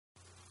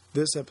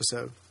This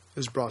episode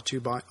is brought to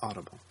you by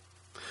Audible.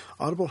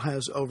 Audible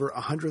has over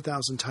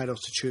 100,000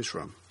 titles to choose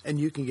from, and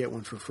you can get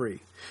one for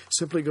free.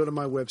 Simply go to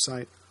my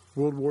website,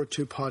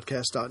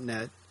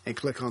 worldwar2podcast.net, and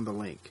click on the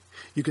link.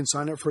 You can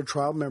sign up for a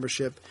trial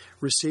membership,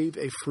 receive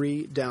a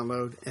free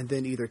download, and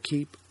then either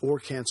keep or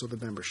cancel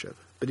the membership.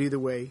 But either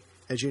way,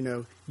 as you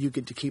know, you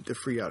get to keep the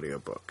free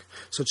audiobook.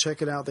 So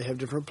check it out. They have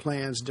different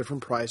plans,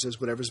 different prices,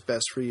 whatever's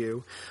best for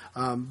you.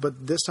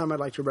 But this time I'd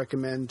like to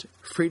recommend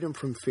Freedom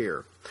from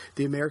Fear,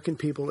 The American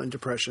People in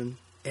Depression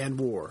and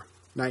War,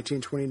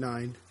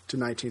 1929 to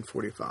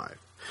 1945.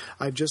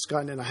 I've just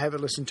gotten it. I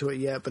haven't listened to it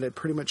yet, but it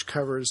pretty much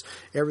covers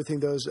everything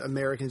those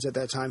Americans at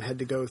that time had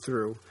to go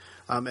through.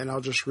 And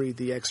I'll just read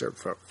the excerpt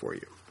for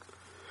you.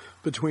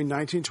 Between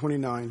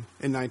 1929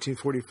 and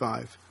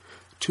 1945,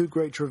 two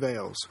great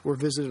travails were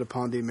visited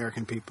upon the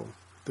American people,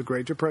 the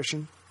Great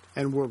Depression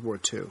and World War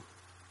II.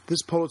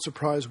 This Pulitzer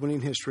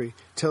Prize-winning history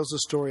tells the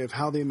story of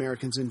how the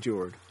Americans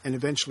endured and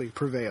eventually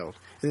prevailed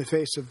in the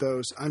face of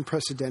those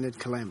unprecedented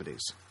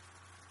calamities.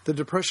 The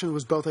Depression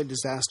was both a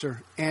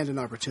disaster and an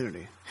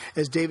opportunity.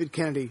 As David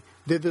Kennedy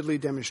vividly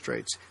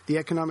demonstrates, the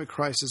economic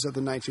crisis of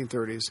the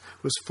 1930s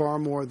was far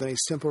more than a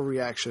simple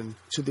reaction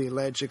to the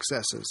alleged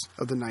excesses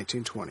of the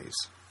 1920s.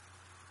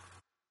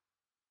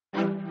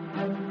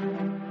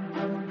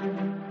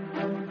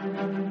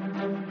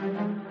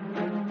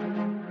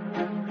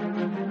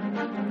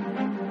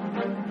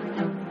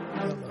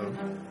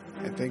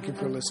 Thank you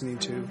for listening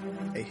to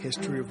A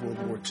History of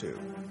World War II,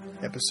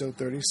 Episode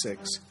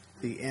 36,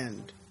 The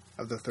End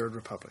of the Third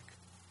Republic.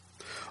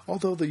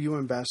 Although the UN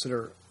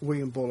ambassador,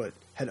 William Bullitt,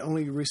 had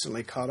only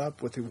recently caught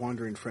up with the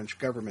wandering French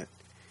government,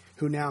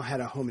 who now had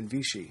a home in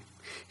Vichy,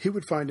 he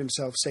would find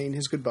himself saying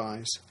his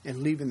goodbyes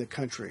and leaving the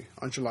country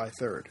on July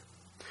 3rd.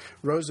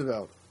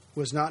 Roosevelt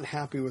was not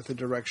happy with the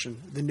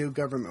direction the new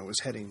government was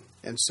heading,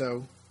 and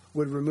so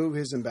would remove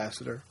his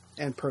ambassador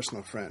and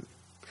personal friend.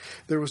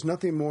 There was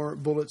nothing more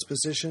Bullitt's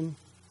position,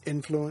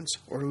 influence,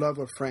 or love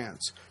of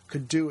France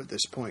could do at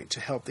this point to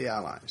help the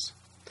Allies.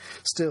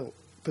 Still,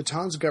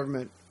 Pétain's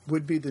government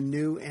would be the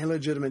new and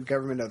legitimate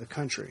government of the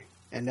country,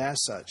 and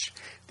as such,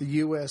 the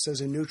U.S.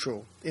 as a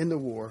neutral in the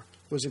war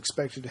was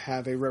expected to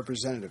have a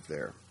representative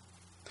there.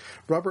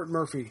 Robert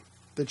Murphy,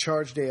 the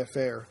charge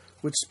d'affaires,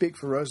 would speak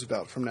for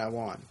Roosevelt from now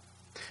on.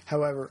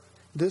 However,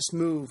 this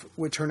move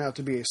would turn out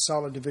to be a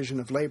solid division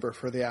of labor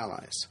for the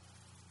Allies.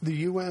 The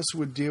U.S.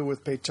 would deal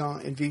with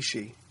Pétain and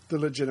Vichy, the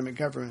legitimate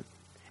government,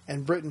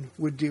 and Britain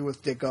would deal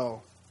with de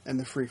Gaulle and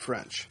the Free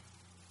French.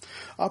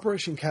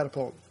 Operation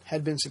Catapult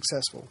had been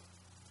successful,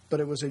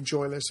 but it was a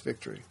joyless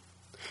victory.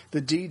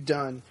 The deed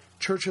done,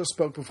 Churchill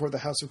spoke before the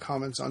House of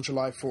Commons on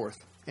July 4th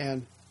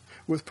and,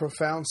 with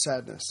profound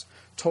sadness,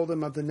 told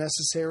them of the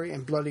necessary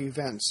and bloody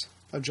events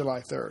of July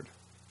 3rd.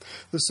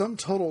 The sum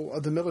total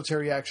of the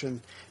military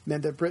action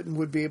meant that Britain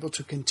would be able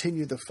to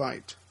continue the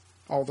fight,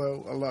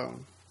 although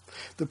alone.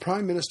 The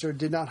Prime Minister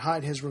did not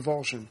hide his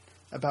revulsion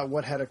about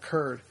what had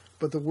occurred,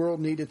 but the world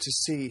needed to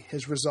see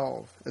his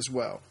resolve as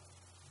well.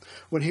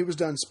 When he was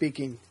done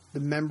speaking, the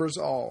members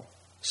all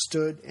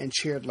stood and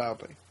cheered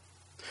loudly.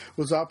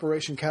 Was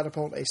Operation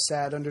Catapult a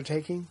sad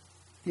undertaking?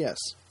 Yes.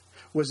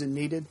 Was it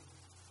needed?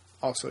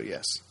 Also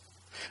yes.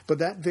 But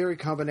that very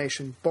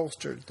combination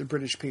bolstered the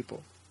British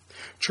people.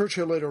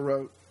 Churchill later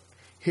wrote,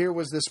 "Here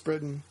was this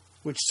Britain,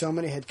 which so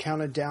many had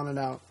counted down and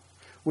out,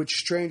 which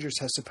strangers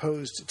had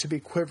supposed to be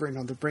quivering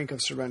on the brink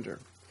of surrender,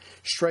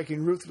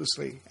 striking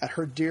ruthlessly at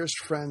her dearest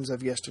friends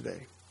of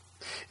yesterday.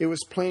 It was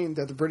plain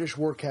that the British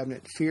War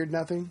Cabinet feared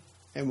nothing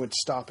and would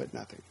stop at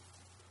nothing."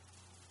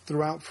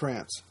 Throughout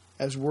France,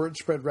 as word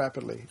spread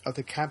rapidly of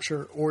the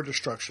capture or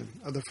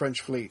destruction of the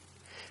French fleet,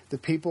 the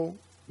people,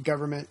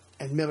 government,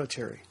 and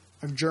military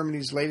of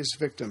Germany's latest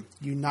victim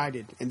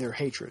united in their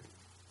hatred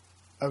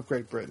of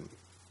Great Britain.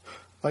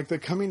 Like the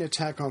coming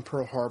attack on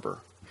Pearl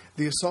Harbor,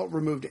 the assault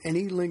removed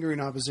any lingering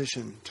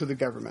opposition to the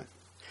government.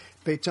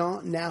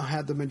 Pétain now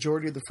had the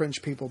majority of the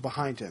French people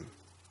behind him.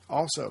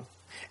 Also,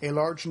 a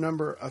large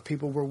number of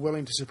people were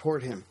willing to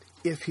support him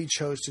if he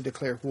chose to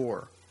declare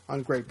war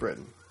on Great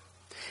Britain.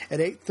 At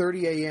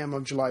 8:30 a.m.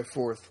 on July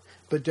 4th,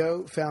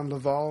 Badeau found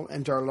Laval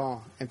and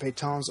Darlan in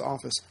Pétain's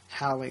office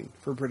howling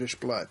for British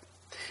blood.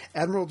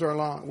 Admiral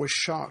Darlan was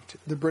shocked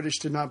the British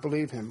did not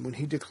believe him when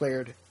he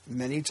declared,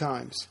 many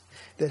times,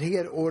 that he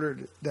had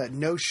ordered that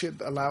no ship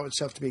allow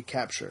itself to be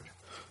captured.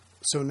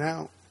 So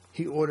now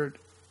he ordered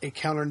a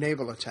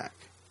counter-naval attack.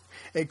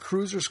 A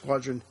cruiser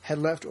squadron had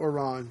left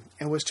Oran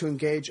and was to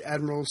engage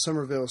Admiral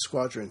Somerville's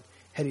squadron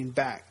heading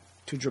back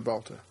to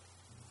Gibraltar.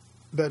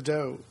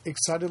 Badeau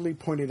excitedly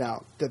pointed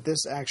out that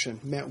this action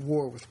meant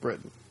war with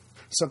Britain,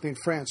 something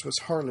France was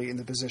hardly in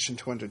the position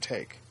to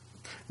undertake.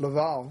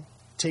 Laval,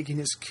 taking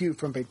his cue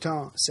from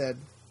Pétain, said,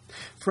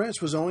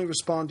 "France was only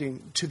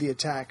responding to the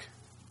attack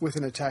with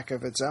an attack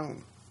of its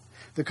own."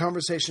 The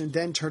conversation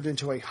then turned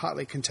into a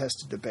hotly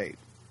contested debate.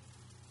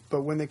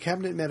 But when the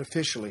cabinet met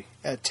officially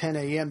at 10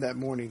 a.m. that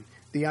morning,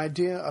 the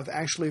idea of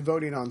actually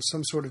voting on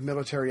some sort of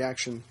military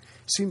action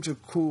seemed to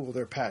cool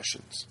their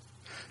passions.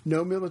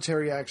 No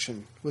military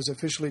action was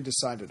officially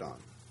decided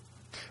on.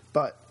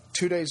 But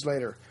 2 days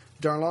later,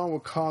 Darlan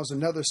would cause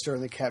another stir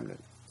in the cabinet,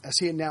 as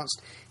he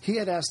announced he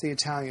had asked the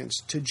Italians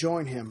to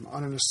join him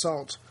on an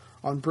assault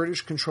on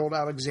British-controlled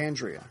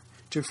Alexandria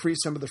to free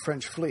some of the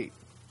French fleet.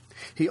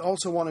 He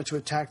also wanted to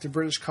attack the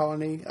British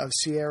colony of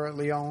Sierra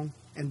Leone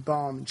and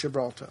bomb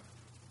Gibraltar.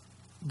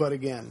 But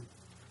again,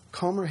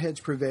 calmer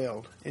heads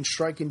prevailed in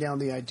striking down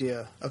the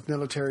idea of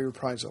military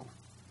reprisal,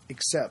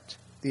 except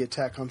the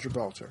attack on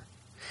Gibraltar.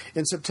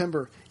 In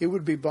September, it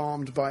would be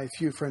bombed by a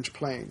few French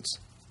planes,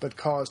 but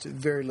caused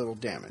very little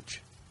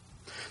damage.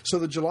 So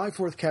the July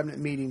 4th cabinet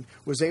meeting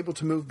was able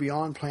to move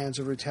beyond plans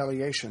of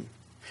retaliation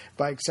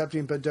by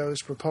accepting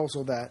Badeau's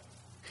proposal that,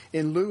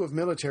 in lieu of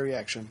military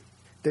action,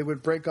 they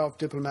would break off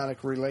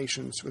diplomatic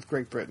relations with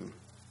Great Britain.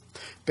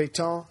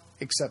 Pétain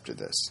accepted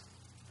this.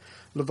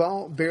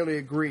 Laval barely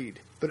agreed,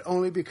 but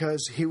only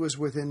because he was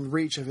within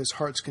reach of his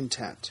heart's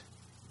content,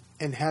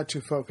 and had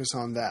to focus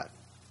on that,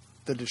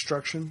 the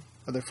destruction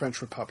of the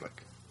French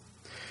Republic.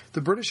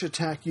 The British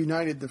attack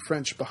united the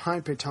French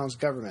behind Pétain's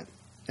government,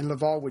 and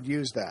Laval would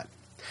use that.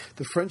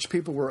 The French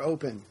people were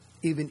open,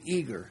 even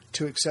eager,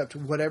 to accept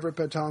whatever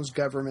Pétain's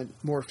government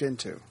morphed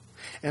into,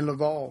 and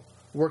Laval,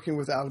 working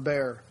with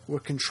Albert,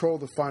 would control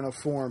the final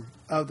form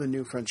of the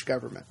new French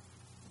government.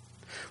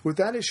 With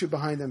that issue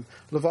behind them,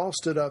 Laval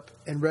stood up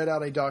and read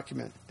out a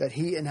document that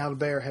he and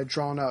Albert had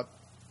drawn up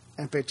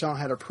and Pétain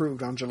had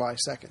approved on July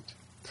 2nd.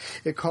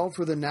 It called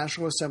for the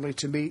National Assembly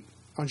to meet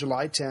on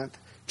July 10th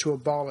to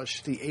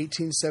abolish the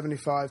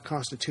 1875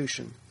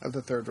 Constitution of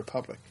the Third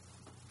Republic.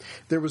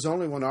 There was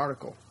only one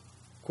article.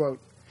 Quote,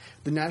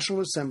 "The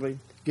National Assembly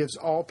gives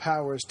all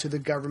powers to the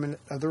government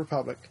of the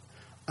Republic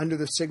under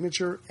the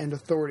signature and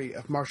authority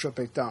of Marshal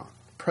Pétain,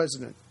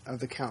 President of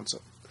the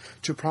Council,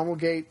 to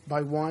promulgate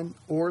by one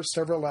or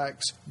several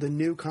acts the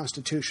new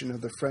Constitution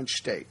of the French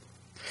state.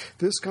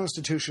 This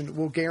Constitution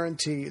will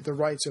guarantee the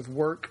rights of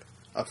work,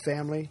 of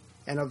family,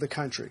 and of the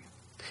country.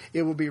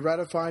 It will be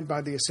ratified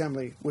by the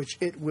Assembly, which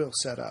it will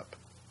set up."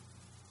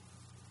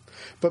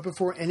 But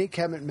before any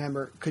cabinet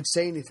member could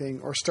say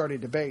anything or start a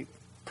debate,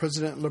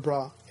 President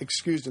Lebras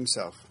excused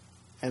himself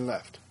and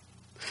left.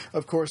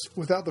 Of course,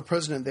 without the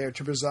president there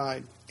to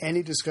preside,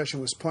 any discussion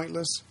was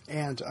pointless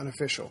and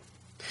unofficial.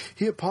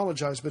 He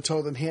apologized but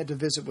told them he had to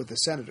visit with the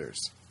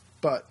senators.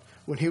 But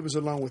when he was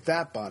alone with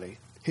that body,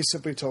 he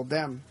simply told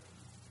them,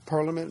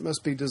 Parliament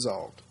must be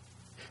dissolved.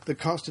 The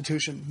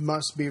Constitution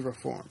must be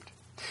reformed.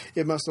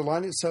 It must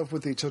align itself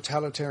with the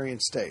totalitarian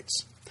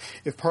states.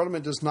 If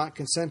Parliament does not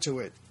consent to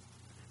it,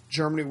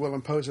 Germany will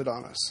impose it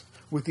on us,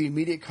 with the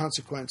immediate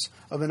consequence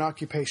of an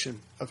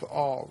occupation of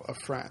all of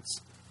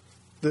France.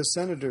 The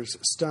senators,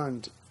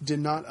 stunned, did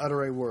not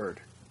utter a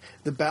word.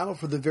 The battle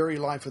for the very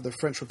life of the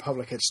French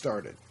Republic had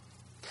started.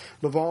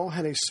 Laval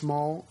had a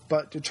small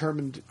but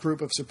determined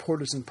group of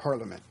supporters in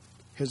Parliament.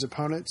 His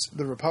opponents,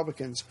 the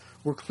Republicans,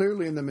 were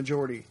clearly in the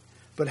majority,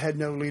 but had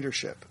no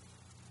leadership.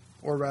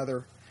 Or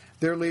rather,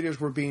 their leaders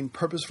were being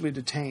purposefully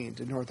detained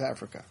in North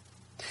Africa,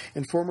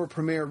 and former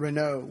Premier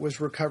Renaud was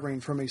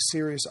recovering from a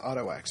serious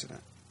auto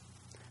accident.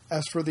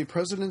 As for the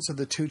presidents of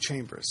the two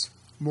chambers,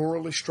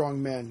 morally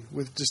strong men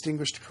with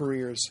distinguished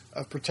careers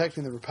of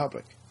protecting the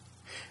Republic,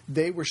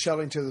 they were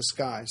shouting to the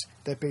skies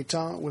that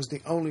Pétain was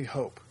the only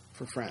hope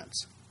for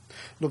France.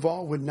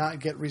 Laval would not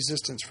get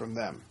resistance from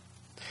them.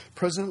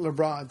 President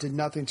Lebras did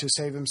nothing to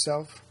save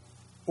himself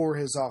or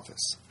his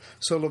office,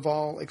 so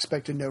Laval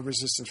expected no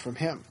resistance from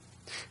him.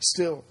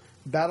 Still,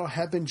 battle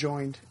had been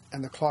joined,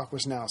 and the clock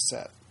was now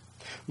set.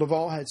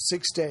 Laval had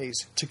 6 days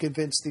to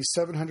convince the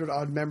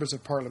 700-odd members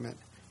of Parliament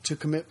to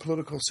commit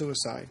political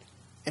suicide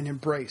and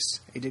embrace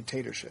a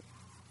dictatorship.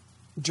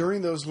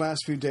 During those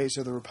last few days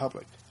of the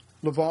Republic,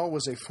 Laval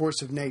was a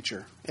force of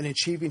nature in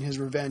achieving his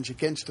revenge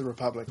against the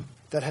Republic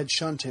that had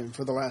shunned him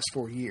for the last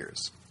 4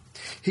 years.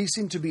 He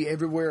seemed to be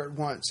everywhere at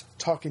once,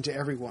 talking to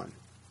everyone.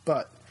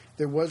 But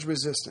there was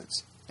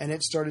resistance, and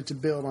it started to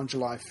build on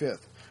July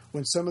 5th,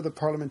 when some of the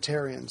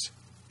parliamentarians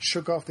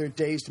shook off their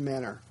dazed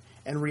manner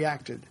and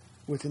reacted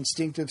with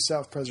instinctive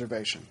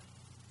self-preservation.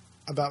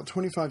 About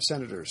 25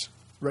 senators,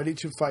 ready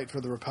to fight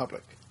for the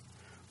Republic,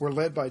 were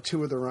led by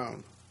 2 of their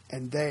own,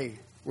 and they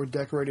were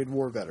decorated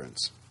war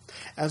veterans.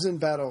 As in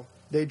battle,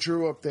 they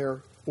drew up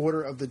their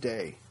order of the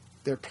day,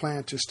 their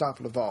plan to stop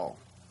Laval.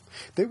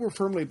 They were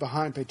firmly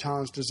behind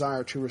Pétain's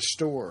desire to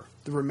restore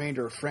the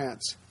remainder of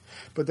France,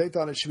 but they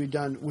thought it should be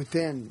done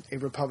within a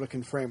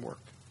Republican framework.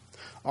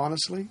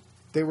 Honestly,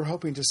 they were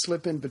hoping to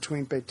slip in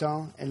between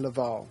Pétain and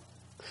Laval,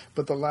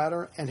 but the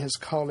latter and his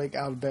colleague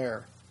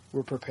Albert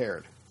were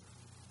prepared.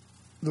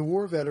 The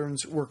war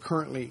veterans were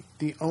currently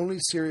the only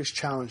serious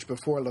challenge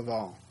before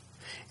Laval,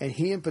 and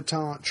he and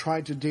Pétain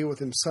tried to deal with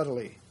him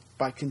subtly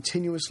by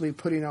continuously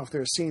putting off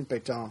their seeing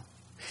Pétain,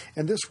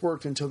 and this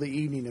worked until the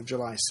evening of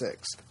July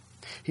 6th.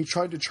 He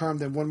tried to charm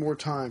them one more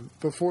time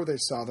before they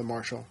saw the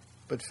marshal,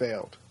 but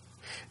failed.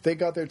 They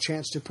got their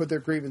chance to put their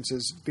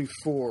grievances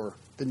before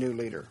the new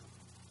leader.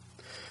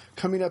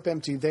 Coming up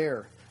empty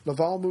there,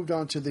 Laval moved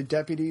on to the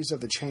deputies of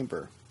the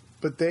chamber,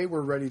 but they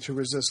were ready to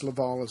resist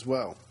Laval as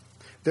well.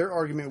 Their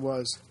argument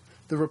was,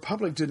 the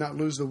Republic did not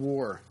lose the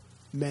war,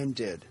 men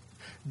did.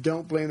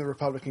 Don't blame the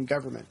Republican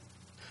government.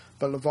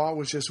 But Laval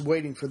was just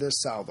waiting for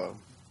this salvo.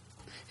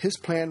 His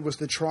plan was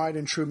the tried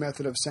and true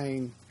method of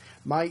saying,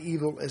 "My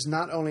evil is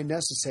not only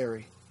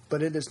necessary,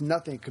 but it is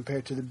nothing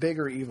compared to the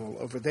bigger evil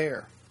over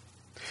there."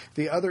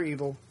 The other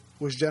evil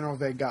was General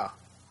Vega.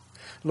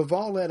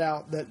 Laval let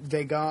out that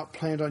Vega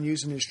planned on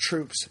using his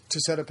troops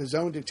to set up his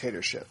own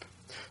dictatorship.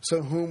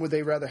 So whom would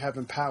they rather have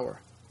in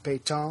power,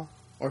 Pétain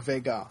or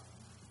Vega?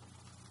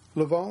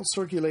 Laval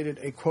circulated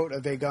a quote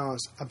of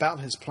Vega's about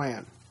his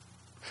plan.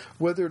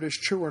 Whether it is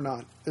true or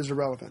not is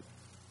irrelevant.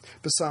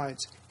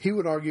 Besides, he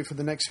would argue for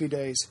the next few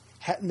days,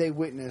 hadn't they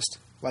witnessed,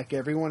 like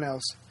everyone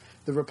else,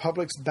 the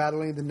republics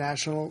battling the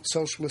National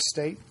Socialist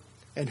state?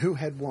 And who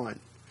had won?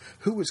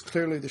 Who was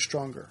clearly the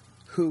stronger?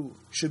 Who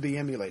should be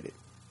emulated?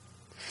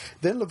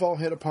 Then Laval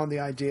hit upon the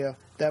idea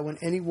that when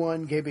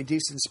anyone gave a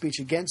decent speech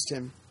against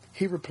him,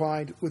 he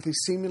replied with a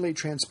seemingly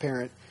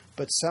transparent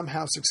but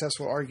somehow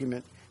successful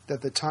argument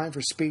that the time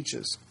for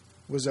speeches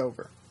was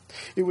over.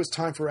 It was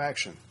time for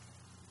action.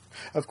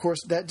 Of course,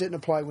 that didn't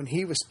apply when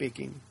he was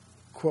speaking.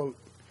 Quote,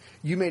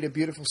 "You made a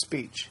beautiful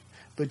speech,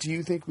 but do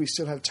you think we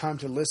still have time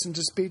to listen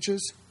to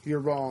speeches? You're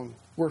wrong.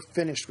 We're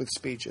finished with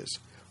speeches.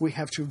 We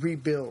have to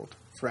rebuild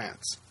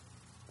France."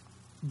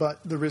 But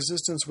the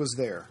resistance was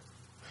there.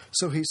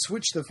 So he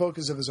switched the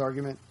focus of his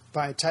argument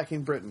by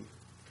attacking Britain.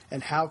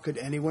 And how could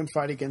anyone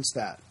fight against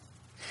that?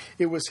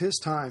 It was his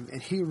time,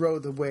 and he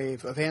rode the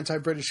wave of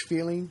anti-British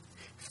feeling,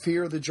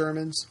 fear of the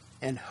Germans,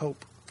 and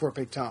hope for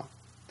Pétain.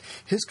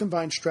 His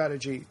combined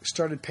strategy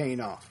started paying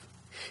off.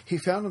 He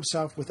found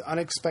himself with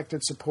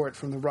unexpected support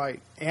from the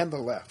right and the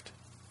left.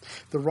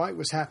 The right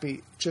was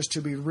happy just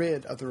to be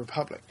rid of the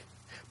Republic,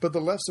 but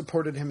the left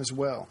supported him as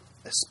well,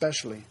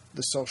 especially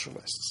the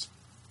socialists.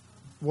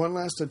 One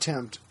last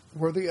attempt,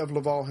 worthy of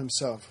Laval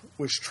himself,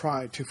 was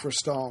tried to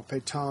forestall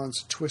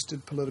Pétain's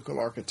twisted political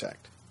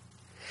architect.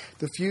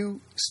 The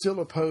few still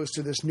opposed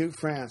to this new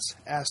France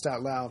asked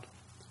out loud,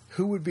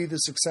 who would be the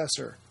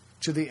successor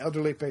to the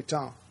elderly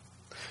Pétain?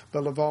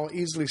 But Laval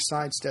easily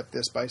sidestepped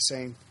this by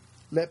saying,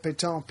 let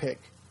Pétain pick,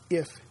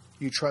 if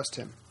you trust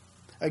him.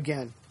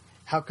 Again,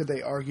 how could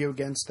they argue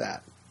against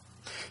that?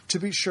 To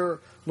be sure,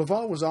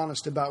 Laval was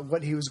honest about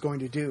what he was going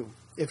to do,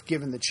 if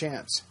given the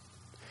chance.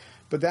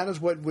 But that is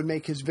what would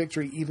make his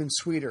victory even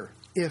sweeter,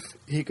 if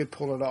he could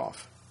pull it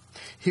off.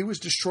 He was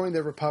destroying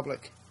the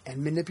Republic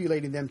and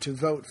manipulating them to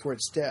vote for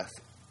its death.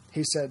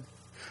 He said,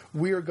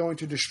 we are going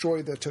to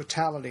destroy the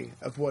totality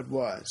of what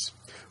was.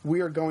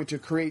 We are going to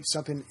create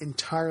something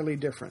entirely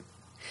different.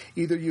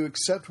 Either you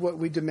accept what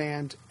we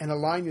demand and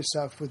align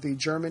yourself with the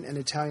German and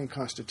Italian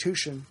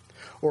Constitution,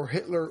 or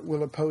Hitler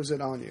will oppose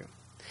it on you.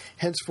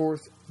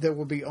 Henceforth, there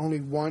will be only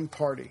one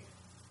party,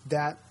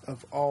 that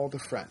of all the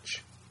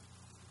French.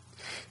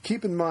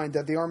 Keep in mind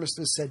that the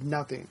armistice said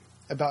nothing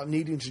about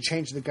needing to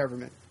change the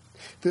government.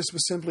 This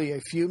was simply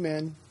a few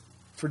men,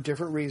 for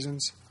different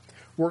reasons,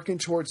 working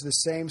towards the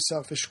same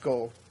selfish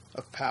goal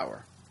of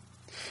power.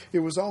 It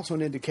was also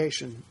an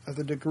indication of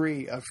the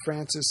degree of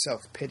France's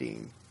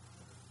self-pitying.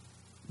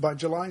 By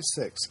July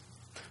 6th,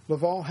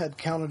 Laval had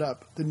counted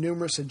up the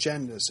numerous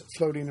agendas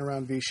floating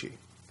around Vichy.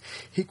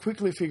 He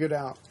quickly figured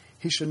out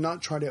he should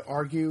not try to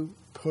argue,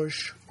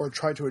 push, or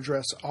try to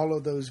address all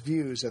of those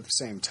views at the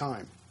same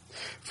time.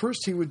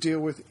 First, he would deal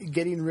with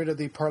getting rid of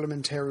the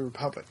Parliamentary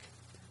Republic,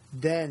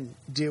 then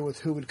deal with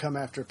who would come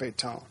after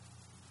Pétain.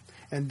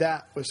 And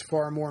that was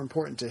far more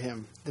important to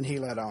him than he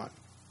let on.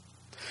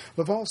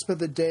 Laval spent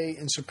the day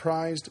in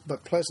surprised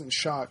but pleasant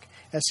shock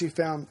as he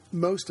found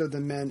most of the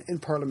men in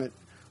Parliament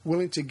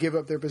willing to give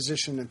up their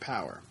position and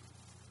power.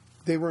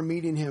 They were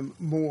meeting him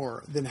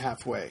more than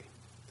halfway.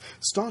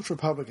 Staunch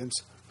Republicans,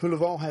 who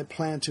Laval had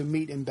planned to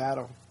meet in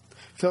battle,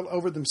 fell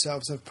over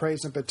themselves of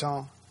praising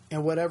Pétain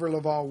and whatever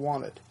Laval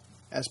wanted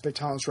as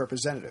Pétain's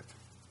representative.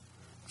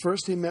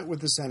 First he met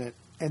with the Senate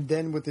and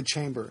then with the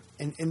Chamber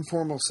in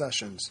informal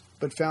sessions,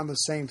 but found the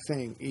same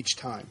thing each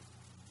time.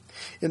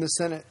 In the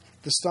Senate,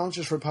 the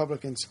staunchest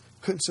Republicans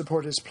couldn't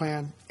support his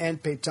plan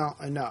and Pétain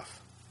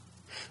enough.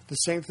 The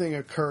same thing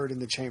occurred in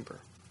the Chamber.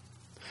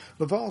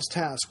 Laval's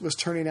task was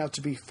turning out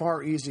to be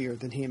far easier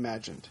than he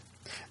imagined.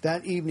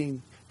 That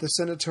evening, the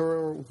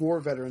senatorial war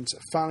veterans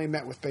finally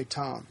met with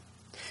Pétain.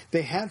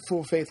 They had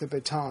full faith in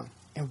Pétain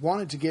and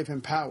wanted to give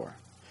him power,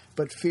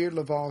 but feared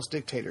Laval's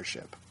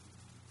dictatorship.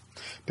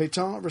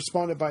 Pétain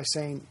responded by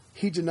saying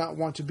he did not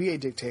want to be a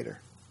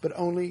dictator, but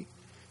only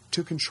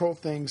to control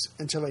things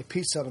until a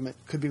peace settlement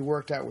could be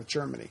worked out with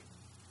Germany.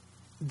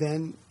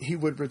 Then he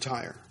would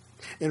retire.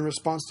 In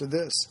response to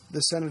this,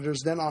 the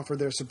senators then offered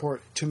their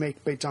support to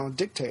make Pétain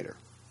dictator.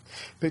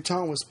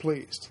 Pétain was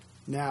pleased.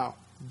 Now,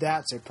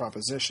 that's a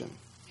proposition,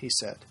 he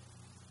said.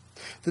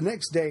 The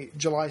next day,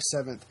 July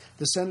 7th,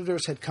 the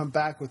senators had come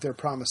back with their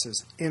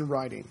promises in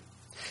writing.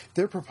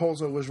 Their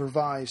proposal was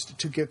revised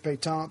to give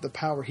Pétain the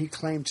power he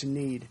claimed to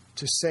need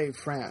to save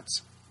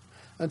France,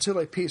 until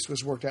a peace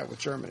was worked out with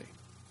Germany.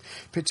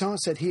 Pétain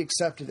said he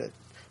accepted it,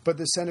 but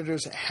the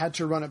senators had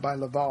to run it by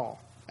Laval.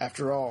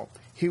 After all,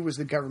 he was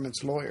the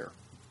government's lawyer.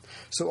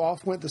 So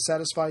off went the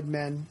satisfied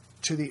men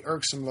to the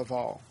irksome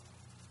Laval.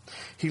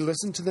 He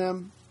listened to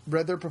them,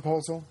 read their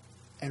proposal,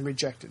 and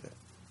rejected it.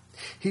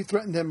 He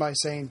threatened them by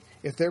saying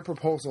if their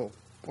proposal,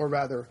 or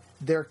rather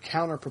their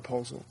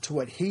counter-proposal to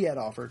what he had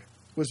offered,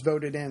 was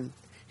voted in,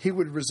 he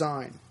would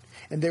resign,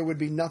 and there would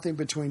be nothing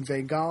between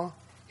Weygand,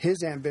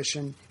 his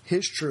ambition,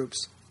 his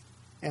troops,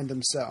 and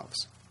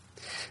themselves.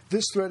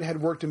 This threat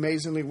had worked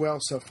amazingly well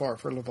so far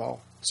for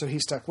Laval, so he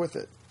stuck with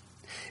it.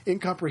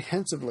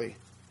 Incomprehensibly,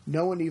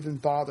 no one even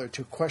bothered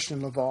to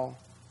question Laval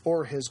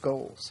or his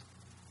goals.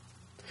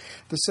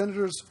 The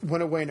senators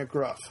went away in a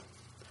gruff,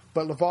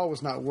 but Laval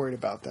was not worried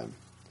about them.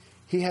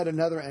 He had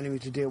another enemy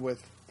to deal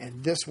with,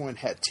 and this one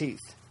had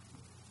teeth.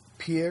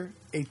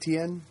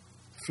 Pierre-Étienne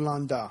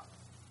Flandin,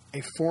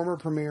 a former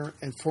premier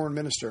and foreign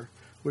minister,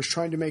 was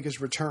trying to make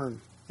his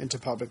return into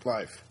public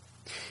life.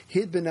 He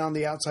had been on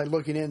the outside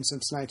looking in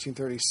since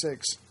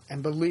 1936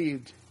 and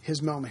believed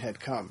his moment had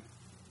come.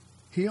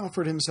 He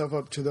offered himself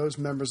up to those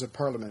members of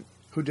parliament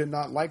who did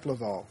not like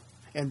Laval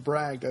and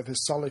bragged of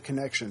his solid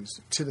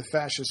connections to the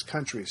fascist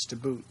countries to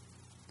boot.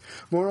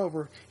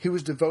 Moreover, he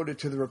was devoted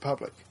to the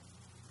Republic.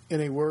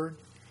 In a word,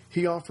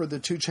 he offered the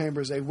two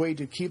chambers a way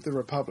to keep the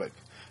Republic,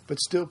 but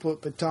still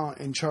put Pétain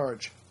in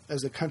charge,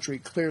 as the country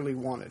clearly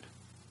wanted.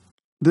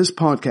 This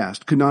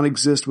podcast could not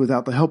exist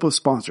without the help of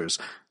sponsors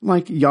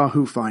like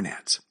Yahoo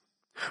Finance.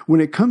 When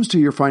it comes to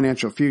your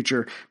financial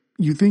future,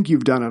 you think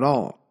you've done it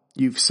all.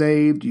 You've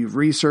saved, you've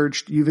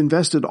researched, you've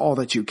invested all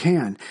that you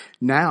can.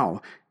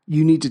 Now,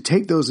 you need to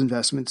take those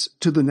investments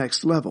to the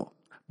next level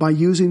by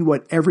using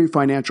what every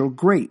financial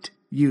great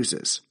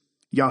uses,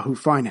 Yahoo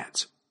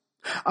Finance.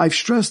 I've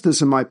stressed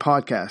this in my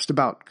podcast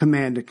about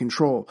command and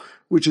control,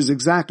 which is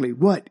exactly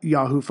what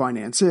Yahoo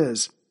Finance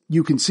is.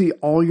 You can see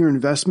all your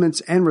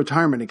investments and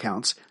retirement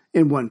accounts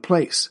in one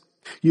place.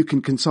 You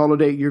can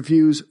consolidate your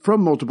views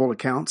from multiple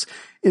accounts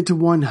into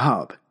one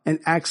hub and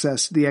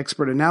access the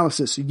expert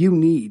analysis you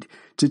need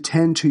to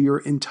tend to your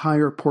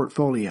entire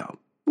portfolio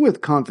with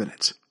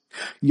confidence.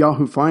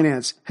 Yahoo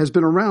Finance has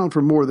been around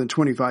for more than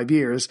 25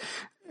 years,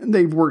 and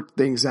they've worked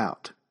things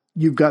out.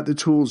 You've got the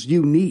tools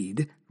you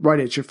need right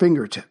at your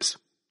fingertips.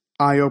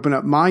 I open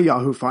up my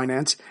Yahoo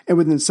Finance, and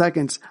within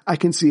seconds, I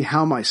can see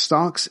how my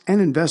stocks and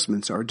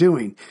investments are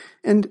doing.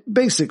 And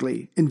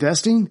basically,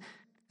 investing,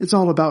 it's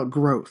all about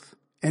growth.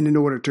 And in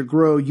order to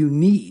grow, you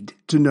need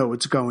to know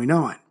what's going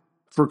on.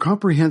 For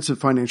comprehensive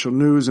financial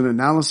news and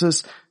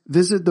analysis,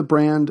 visit the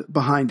brand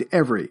behind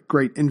every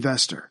great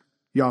investor,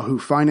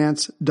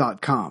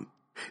 yahoofinance.com.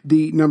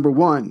 The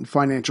 #1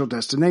 financial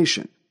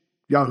destination,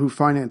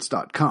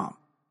 yahoofinance.com.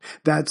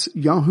 That's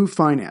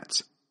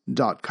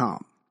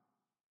yahoofinance.com.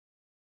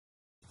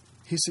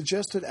 He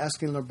suggested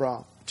asking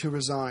Lebrun to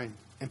resign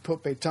and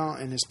put Pétain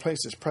in his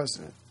place as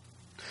president.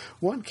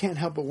 One can't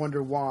help but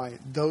wonder why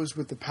those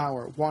with the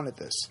power wanted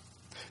this.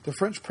 The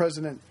French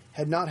president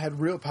had not had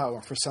real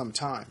power for some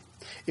time.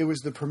 It was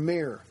the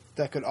premier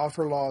that could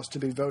offer laws to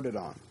be voted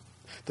on.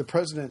 The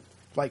president,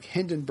 like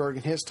Hindenburg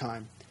in his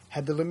time,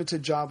 had the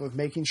limited job of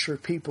making sure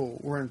people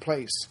were in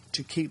place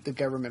to keep the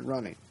government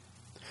running.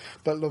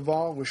 But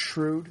Laval was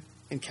shrewd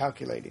and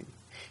calculating.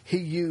 He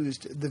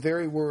used the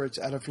very words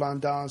out of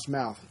Flandin's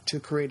mouth to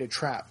create a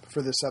trap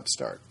for this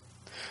upstart.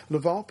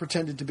 Laval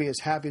pretended to be as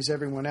happy as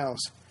everyone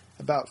else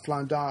about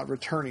Flandin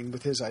returning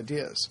with his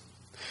ideas.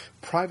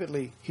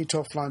 Privately, he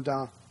told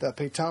Flandin that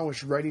Pétain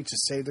was ready to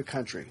save the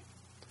country.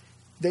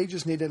 They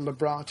just needed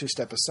Lebrun to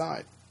step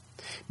aside.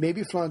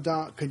 Maybe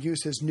Flandin could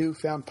use his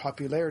newfound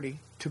popularity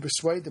to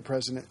persuade the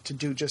president to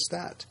do just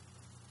that.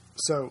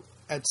 So,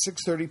 at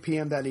 6:30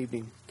 p.m. that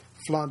evening,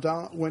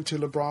 Flandin went to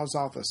Lebrun's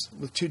office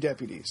with two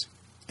deputies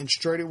and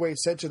straightaway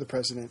said to the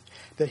president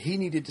that he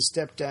needed to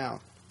step down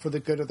for the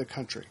good of the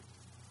country.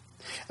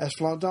 As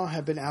Flandin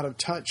had been out of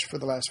touch for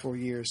the last 4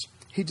 years,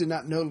 he did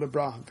not know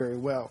Lebrun very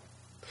well.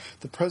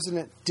 The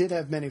president did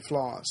have many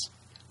flaws.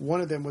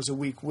 One of them was a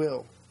weak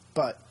will,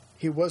 but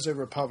he was a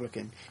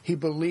Republican. He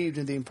believed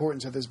in the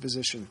importance of his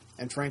position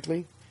and,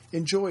 frankly,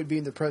 enjoyed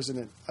being the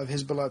president of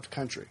his beloved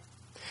country.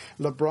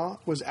 Lebrun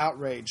was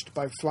outraged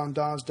by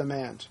Flandin's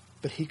demand,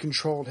 but he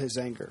controlled his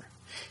anger.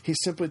 He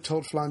simply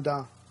told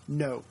Flandin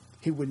no,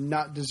 he would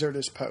not desert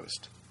his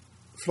post.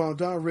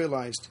 Flandin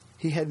realized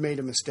he had made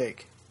a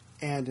mistake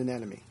and an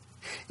enemy.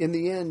 In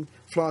the end,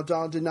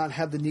 Flandin did not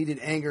have the needed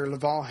anger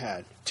Laval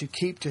had to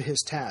keep to his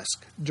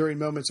task during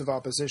moments of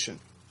opposition.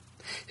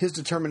 His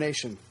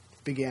determination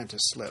began to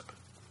slip.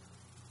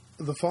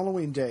 The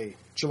following day,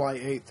 July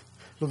 8th,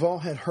 Laval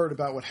had heard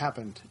about what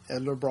happened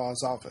at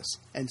Lebrun's office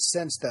and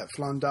sensed that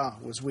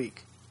Flandin was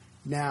weak.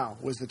 Now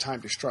was the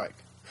time to strike.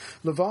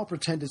 Laval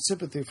pretended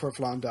sympathy for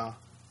Flandin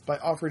by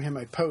offering him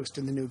a post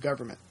in the new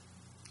government.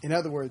 In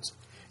other words,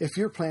 if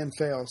your plan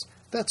fails,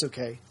 that's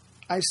okay.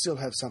 I still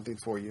have something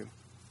for you.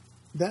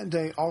 That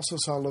day also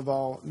saw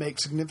Laval make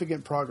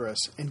significant progress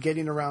in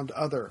getting around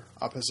other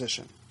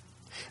opposition.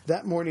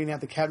 That morning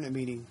at the cabinet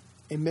meeting,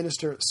 a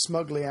minister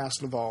smugly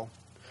asked Laval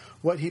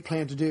what he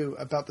planned to do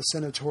about the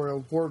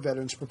senatorial war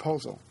veterans'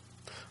 proposal.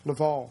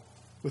 Laval,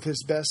 with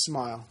his best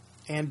smile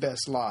and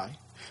best lie,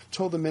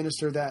 told the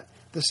minister that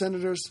the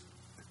senators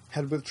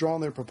had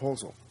withdrawn their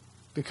proposal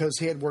because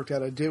he had worked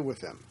out a deal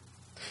with them.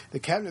 The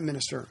cabinet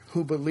minister,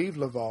 who believed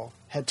Laval,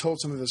 had told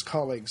some of his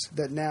colleagues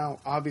that now,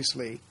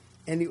 obviously,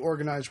 any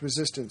organized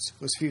resistance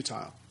was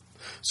futile.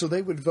 So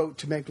they would vote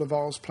to make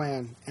Laval's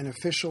plan an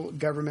official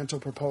governmental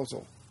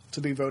proposal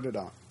to be voted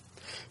on.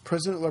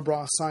 President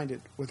Lebrun signed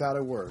it without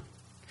a word.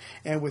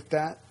 And with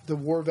that, the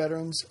war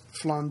veterans,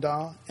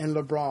 Flandin and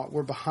Lebrun,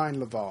 were behind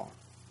Laval.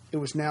 It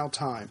was now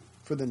time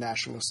for the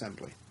National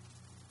Assembly.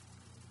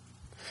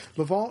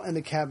 Laval and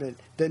the cabinet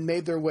then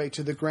made their way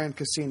to the Grand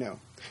Casino,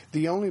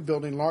 the only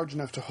building large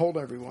enough to hold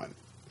everyone.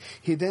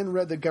 He then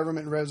read the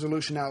government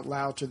resolution out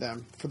loud to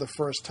them for the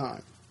first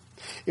time.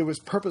 It was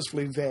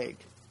purposefully vague.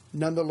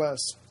 Nonetheless,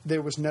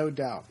 there was no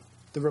doubt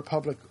the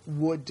Republic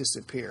would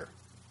disappear.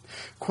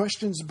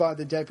 Questions by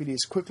the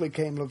deputies quickly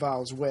came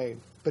Laval's way,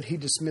 but he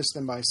dismissed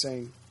them by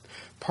saying,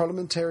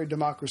 "Parliamentary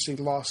democracy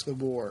lost the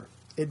war.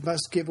 It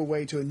must give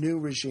way to a new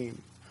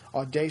regime,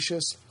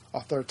 audacious,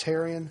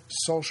 authoritarian,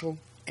 social,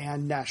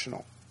 and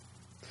national."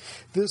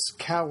 This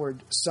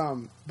cowed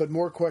some, but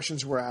more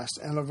questions were asked,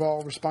 and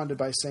Laval responded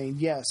by saying,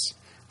 yes,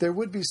 there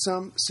would be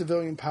some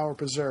civilian power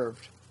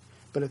preserved,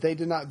 but if they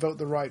did not vote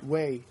the right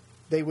way,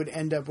 they would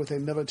end up with a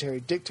military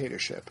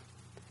dictatorship,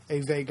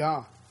 a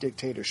Weygand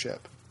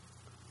dictatorship.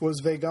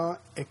 Was Weygand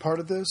a part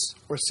of this,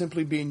 or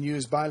simply being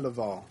used by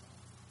Laval?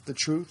 The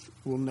truth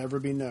will never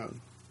be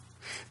known.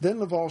 Then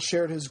Laval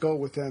shared his goal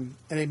with them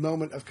in a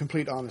moment of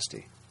complete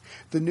honesty.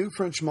 The new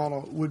French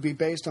model would be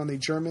based on the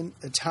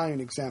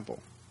German-Italian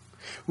example.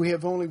 We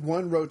have only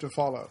one road to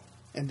follow,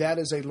 and that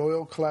is a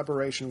loyal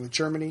collaboration with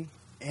Germany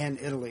and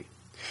Italy.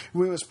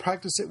 We must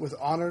practice it with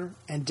honor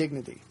and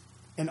dignity,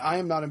 and I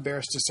am not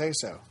embarrassed to say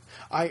so.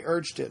 I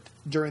urged it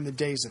during the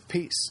days of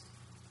peace.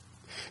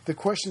 The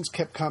questions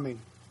kept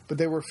coming, but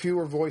there were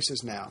fewer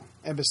voices now,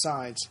 and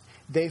besides,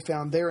 they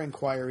found their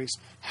inquiries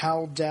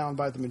howled down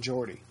by the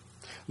majority.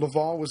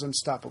 Laval was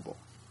unstoppable.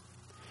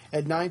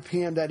 At 9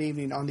 p.m. that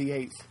evening on the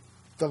 8th,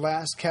 the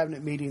last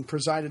cabinet meeting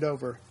presided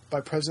over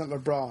by President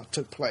Lebrun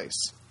took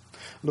place.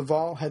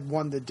 Laval had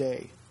won the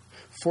day.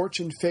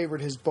 Fortune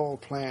favored his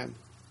bold plan,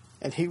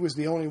 and he was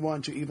the only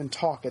one to even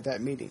talk at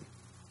that meeting.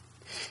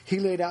 He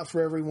laid out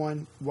for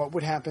everyone what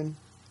would happen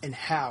and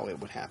how it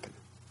would happen.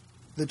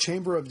 The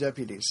Chamber of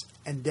Deputies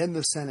and then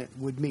the Senate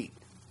would meet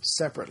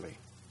separately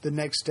the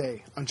next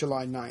day on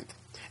July 9th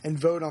and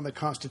vote on the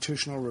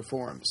constitutional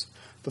reforms.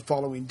 The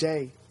following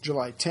day,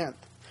 July 10th,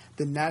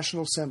 the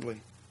National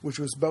Assembly, which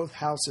was both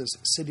houses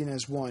sitting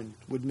as one,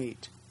 would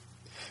meet.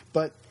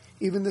 But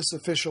even this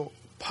official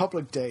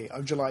public day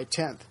of July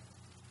 10th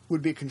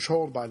would be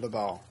controlled by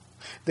Laval.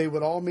 They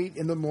would all meet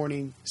in the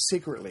morning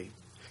secretly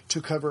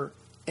to cover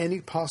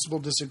any possible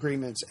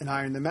disagreements and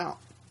iron them out.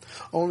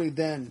 Only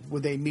then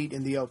would they meet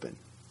in the open.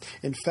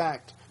 In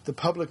fact, the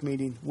public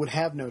meeting would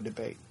have no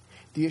debate,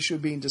 the issue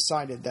being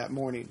decided that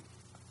morning.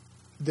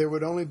 There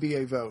would only be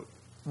a vote,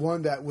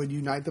 one that would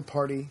unite the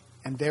party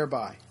and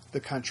thereby the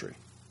country.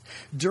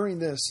 During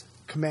this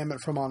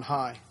commandment from on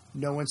high,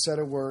 no one said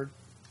a word,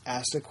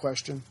 asked a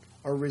question,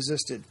 or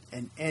resisted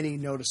in any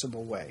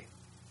noticeable way.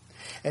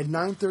 At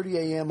 9:30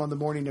 a.m. on the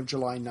morning of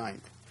July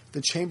 9th,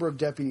 the Chamber of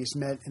Deputies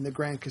met in the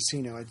Grand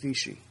Casino at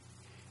Vichy.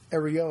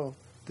 Herriot,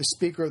 the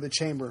Speaker of the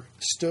Chamber,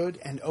 stood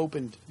and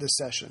opened the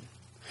session.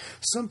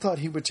 Some thought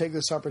he would take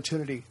this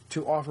opportunity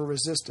to offer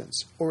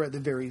resistance, or at the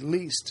very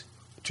least,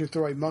 to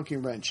throw a monkey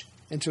wrench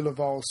into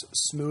Laval's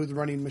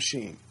smooth-running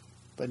machine.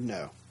 But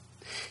no.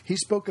 He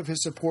spoke of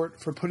his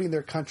support for putting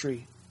their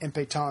country in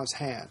Pétain's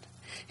hand.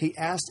 He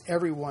asked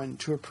everyone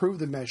to approve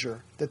the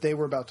measure that they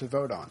were about to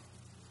vote on.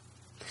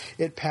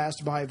 It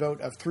passed by a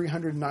vote of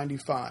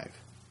 395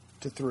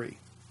 to 3.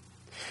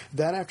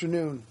 That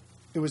afternoon,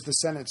 it was the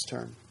Senate's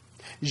turn.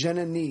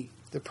 Jeanneney,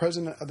 the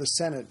president of the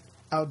Senate,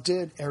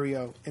 outdid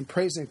Herriot in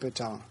praising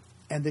Pétain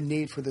and the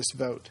need for this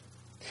vote.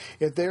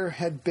 If there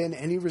had been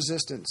any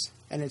resistance,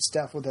 and it's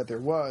doubtful that there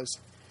was,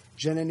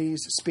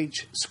 Jeanneney's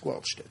speech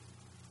squelched it.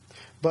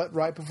 But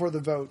right before the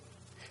vote,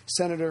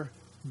 Senator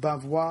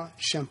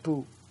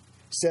Bavois-Champoux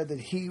said that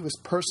he was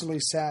personally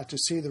sad to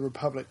see the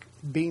Republic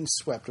being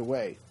swept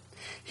away.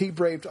 He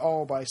braved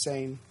all by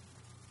saying,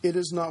 "It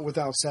is not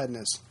without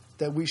sadness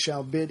that we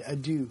shall bid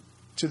adieu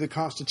to the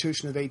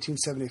Constitution of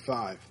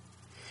 1875.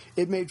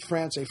 It made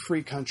France a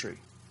free country.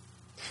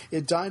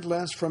 It died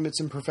less from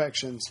its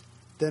imperfections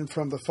than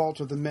from the fault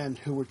of the men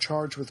who were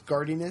charged with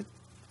guarding it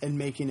and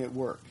making it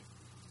work."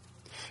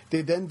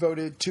 They then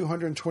voted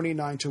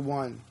 229 to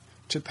 1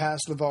 to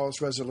pass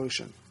Laval's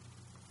resolution.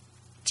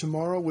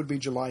 Tomorrow would be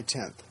July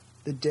 10th,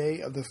 the day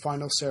of the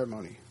final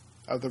ceremony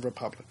of the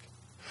Republic.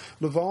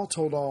 Laval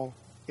told all,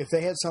 if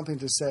they had something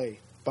to say,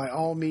 by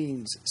all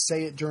means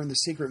say it during the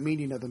secret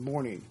meeting of the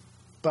morning.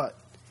 But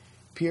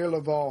Pierre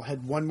Laval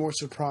had one more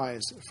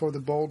surprise for the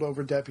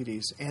bowled-over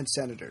deputies and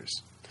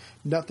senators.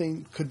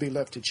 Nothing could be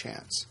left to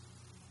chance.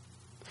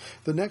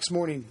 The next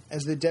morning,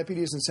 as the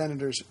deputies and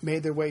senators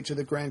made their way to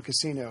the Grand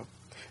Casino,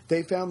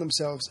 they found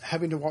themselves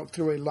having to walk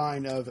through a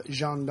line of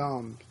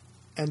gendarmes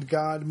and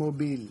gardes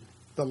mobiles,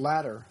 the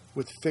latter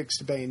with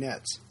fixed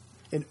bayonets,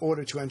 in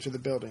order to enter the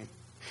building.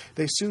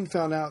 They soon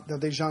found out that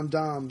the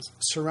gendarmes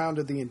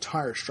surrounded the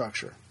entire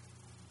structure.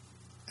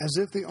 As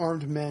if the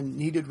armed men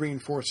needed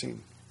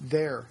reinforcing,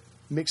 there,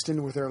 mixed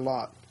in with their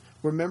lot,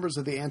 were members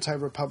of the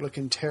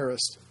anti-republican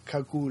terrorist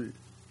Cagoule.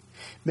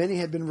 Many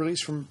had been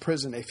released from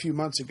prison a few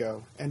months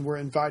ago and were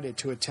invited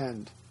to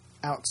attend,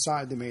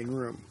 outside the main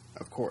room,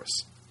 of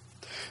course.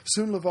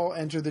 Soon Laval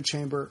entered the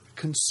chamber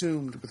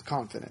consumed with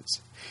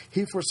confidence.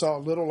 He foresaw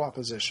little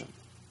opposition.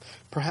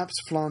 Perhaps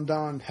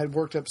Flandin had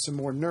worked up some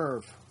more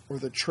nerve, or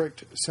the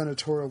tricked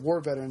senatorial war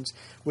veterans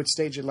would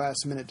stage a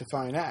last-minute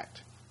defiant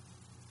act.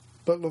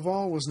 But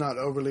Laval was not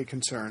overly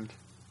concerned.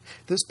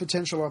 This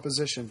potential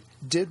opposition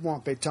did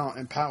want Pétain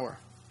in power.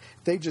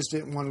 They just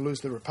didn't want to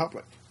lose the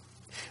Republic.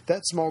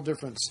 That small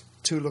difference,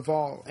 to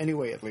Laval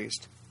anyway at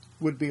least,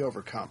 would be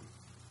overcome.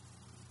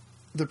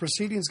 The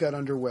proceedings got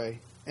underway,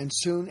 and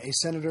soon a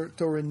Senator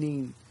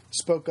Thorenin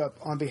spoke up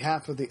on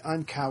behalf of the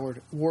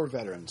uncoward war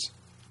veterans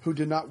who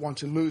did not want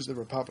to lose the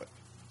Republic.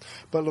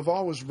 But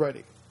Laval was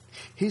ready.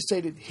 He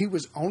stated he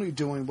was only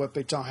doing what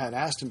Pétain had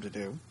asked him to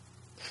do.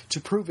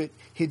 To prove it,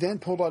 he then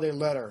pulled out a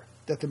letter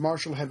that the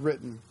Marshal had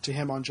written to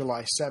him on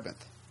July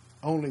 7th,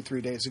 only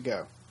 3 days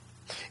ago.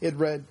 It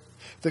read,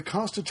 "The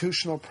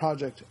constitutional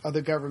project of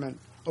the government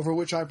over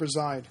which I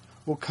preside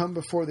will come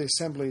before the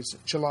assemblies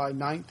July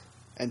 9th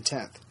and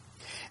 10th.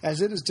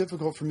 As it is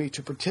difficult for me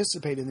to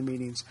participate in the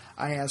meetings,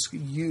 I ask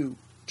you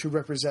to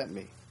represent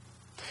me.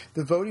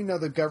 The voting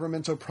of the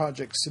governmental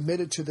project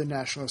submitted to the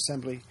National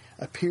Assembly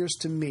appears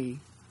to me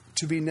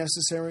to be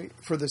necessary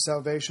for the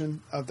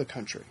salvation of the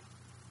country."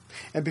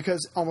 And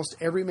because almost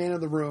every man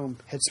in the room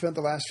had spent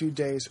the last few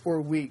days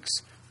or weeks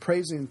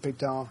praising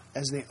Pétain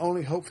as the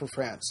only hope for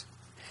France,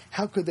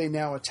 how could they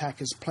now attack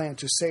his plan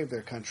to save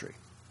their country?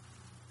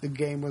 The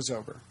game was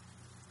over.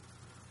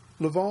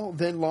 Laval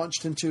then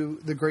launched into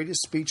the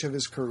greatest speech of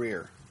his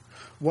career.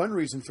 One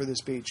reason for this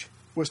speech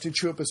was to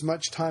chew up as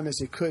much time as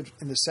he could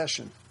in the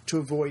session to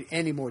avoid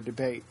any more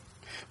debate.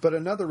 But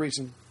another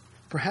reason,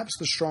 perhaps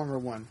the stronger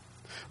one,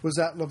 was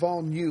that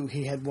Laval knew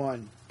he had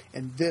won,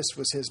 and this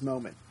was his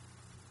moment.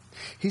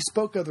 He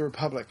spoke of the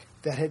Republic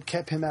that had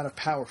kept him out of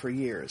power for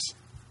years.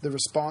 The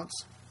response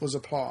was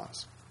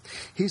applause.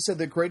 He said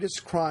the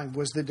greatest crime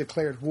was the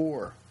declared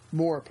war.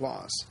 More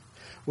applause.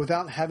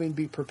 Without having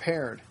been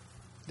prepared,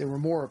 there were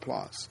more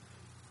applause.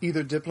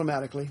 Either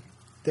diplomatically,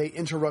 they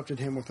interrupted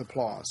him with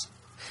applause.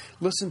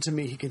 "Listen to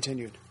me," he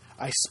continued.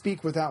 "I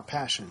speak without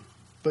passion,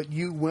 but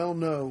you well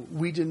know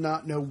we did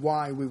not know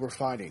why we were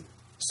fighting."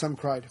 Some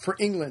cried, "For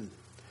England!"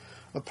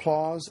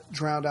 Applause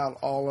drowned out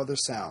all other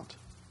sound.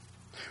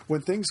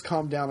 When things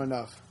calmed down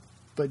enough,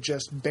 but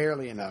just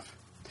barely enough,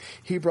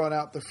 he brought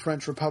out the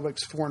French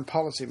Republic's foreign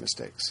policy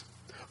mistakes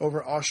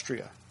over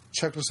Austria,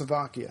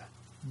 Czechoslovakia,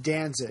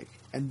 Danzig,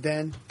 and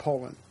then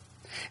Poland.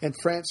 And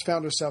France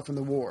found herself in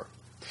the war.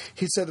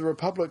 He said the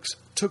republics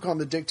took on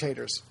the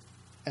dictators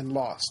and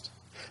lost.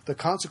 The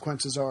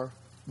consequences are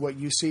what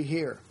you see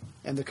here,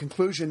 and the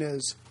conclusion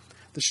is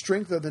the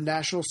strength of the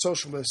National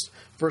Socialists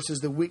versus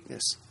the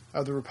weakness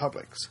of the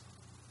republics.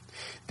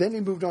 Then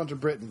he moved on to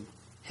Britain.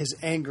 His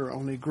anger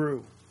only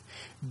grew.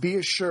 "Be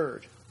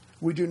assured,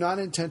 we do not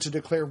intend to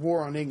declare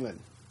war on England,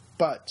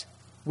 but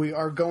we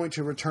are going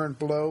to return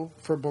blow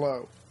for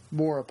blow."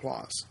 More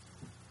applause.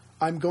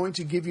 "I'm going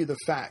to give you the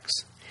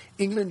facts.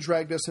 England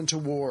dragged us into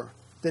war.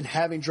 Then,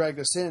 having dragged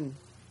us in,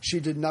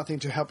 she did nothing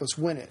to help us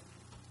win it."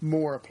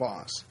 More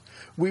applause.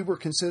 "We were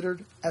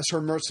considered as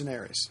her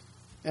mercenaries."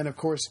 And, of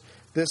course,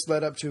 this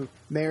led up to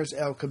Mers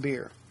el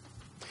Kabir.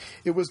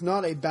 "It was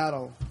not a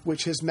battle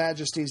which His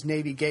Majesty's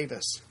Navy gave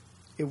us.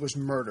 It was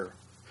murder."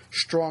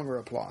 Stronger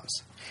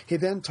applause. He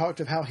then talked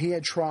of how he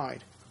had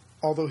tried,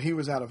 although he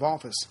was out of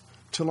office,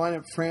 to line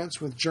up France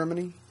with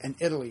Germany and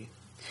Italy.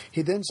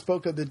 He then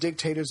spoke of the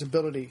dictator's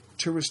ability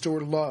to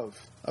restore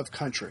love of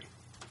country.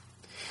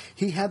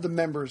 He had the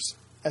members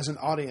as an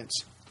audience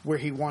where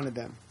he wanted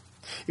them.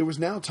 It was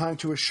now time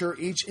to assure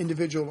each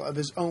individual of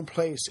his own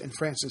place in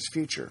France's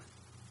future.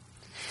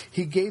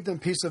 He gave them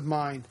peace of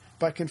mind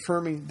by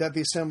confirming that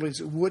the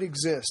assemblies would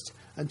exist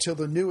until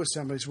the new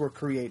assemblies were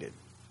created.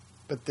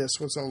 But this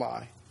was a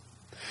lie.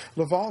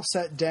 Laval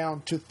sat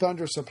down to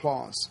thunderous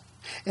applause.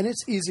 And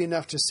it's easy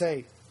enough to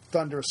say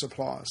thunderous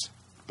applause,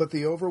 but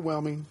the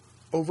overwhelming,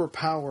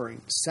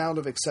 overpowering sound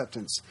of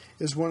acceptance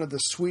is one of the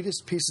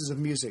sweetest pieces of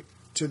music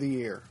to the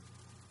ear.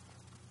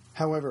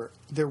 However,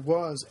 there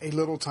was a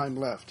little time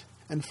left,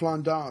 and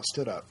Flandin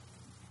stood up.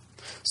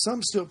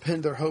 Some still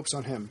pinned their hopes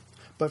on him,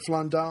 but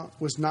Flandin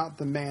was not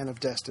the man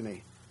of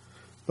destiny.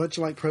 Much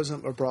like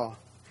President Lebras,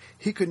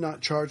 he could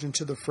not charge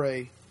into the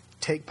fray,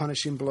 take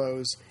punishing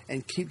blows,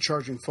 and keep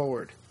charging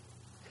forward.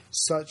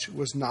 Such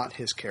was not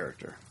his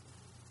character.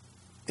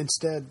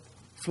 Instead,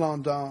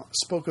 Flandin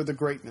spoke of the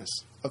greatness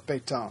of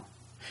Pétain,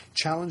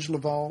 challenged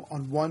Laval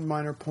on one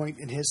minor point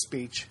in his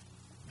speech,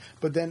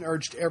 but then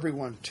urged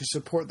everyone to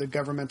support the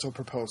governmental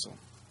proposal.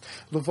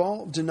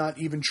 Laval did not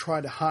even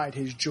try to hide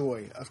his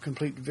joy of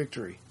complete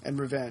victory and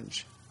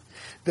revenge.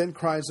 Then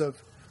cries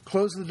of,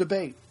 "Close the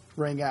debate,"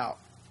 rang out.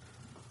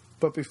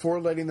 But before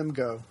letting them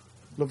go,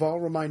 Laval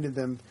reminded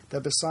them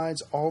that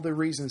besides all the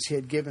reasons he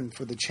had given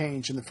for the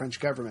change in the French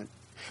government,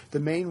 the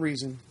main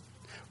reason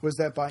was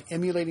that by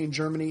emulating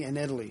Germany and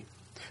Italy,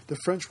 the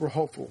French were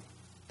hopeful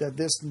that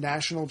this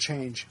national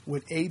change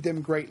would aid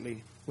them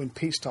greatly when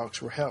peace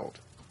talks were held.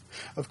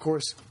 Of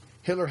course,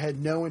 Hitler had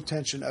no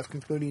intention of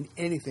concluding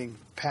anything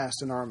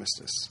past an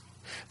armistice,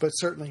 but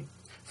certainly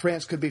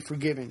France could be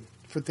forgiven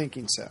for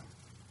thinking so.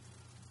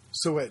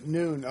 So at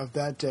noon of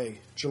that day,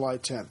 July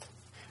 10th,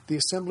 the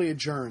assembly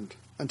adjourned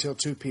until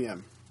 2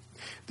 p.m.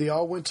 They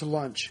all went to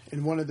lunch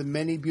in one of the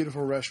many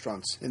beautiful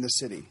restaurants in the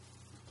city.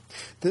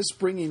 This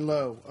bringing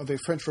low of a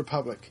French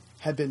Republic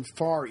had been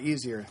far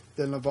easier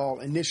than Laval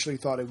initially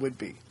thought it would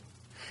be.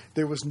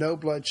 There was no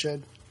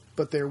bloodshed,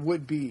 but there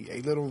would be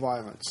a little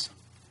violence.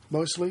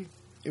 Mostly,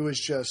 it was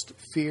just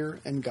fear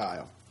and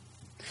guile.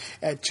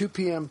 At 2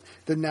 p.m.,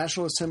 the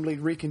National Assembly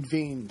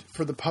reconvened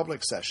for the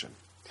public session.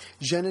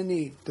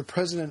 Genani, the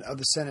President of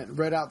the Senate,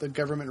 read out the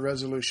government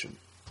resolution.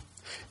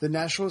 The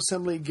National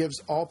Assembly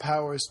gives all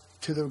powers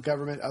to the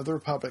government of the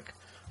Republic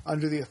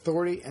under the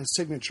authority and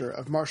signature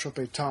of Marshal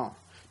Pétain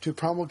to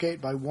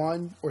promulgate by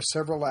one or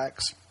several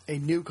acts a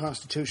new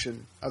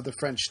constitution of the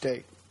French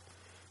state.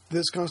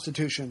 This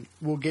constitution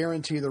will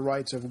guarantee the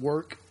rights of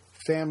work,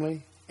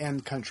 family,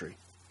 and country.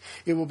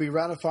 It will be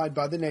ratified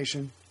by the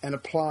nation and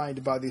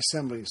applied by the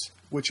assemblies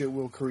which it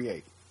will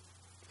create.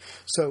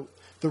 So,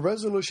 the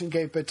resolution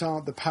gave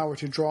Pétain the power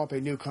to draw up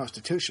a new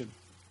constitution,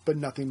 but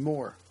nothing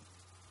more.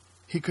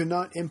 He could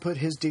not input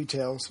his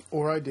details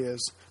or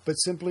ideas, but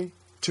simply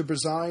to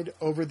preside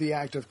over the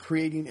act of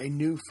creating a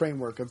new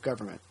framework of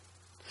government.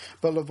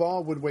 But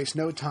Laval would waste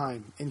no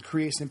time in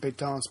creating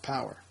Pétain's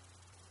power.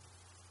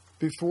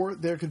 Before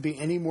there could be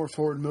any more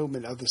forward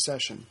movement of the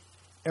session,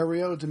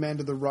 Herriot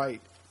demanded the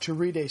right to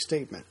read a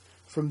statement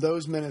from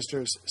those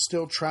ministers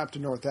still trapped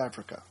in North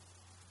Africa.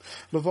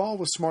 Laval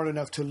was smart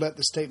enough to let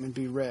the statement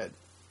be read.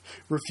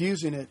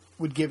 Refusing it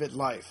would give it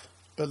life,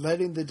 but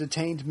letting the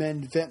detained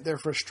men vent their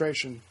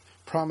frustration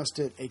promised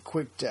it a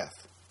quick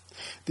death.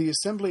 The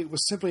assembly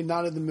was simply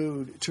not in the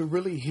mood to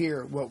really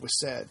hear what was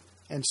said,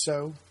 and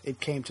so it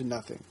came to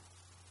nothing.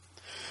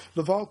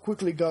 Laval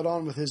quickly got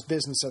on with his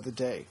business of the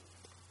day.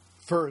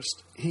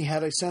 First, he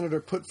had a senator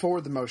put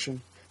forward the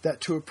motion that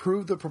to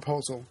approve the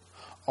proposal,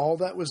 all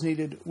that was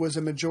needed was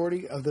a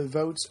majority of the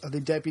votes of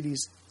the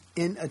deputies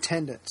in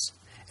attendance,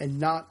 and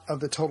not of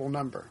the total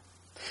number.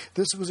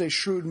 This was a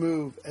shrewd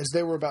move, as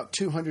there were about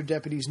 200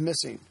 deputies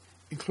missing,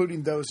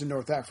 including those in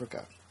North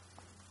Africa.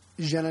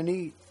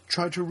 Genani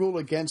tried to rule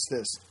against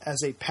this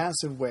as a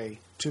passive way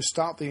to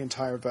stop the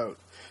entire vote,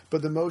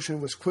 but the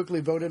motion was quickly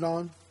voted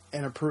on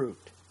and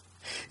approved.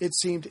 It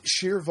seemed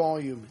sheer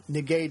volume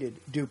negated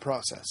due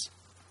process.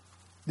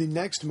 The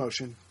next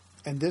motion,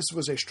 and this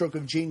was a stroke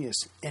of genius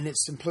in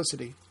its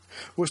simplicity,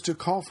 was to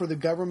call for the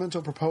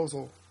governmental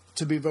proposal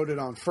to be voted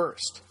on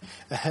first,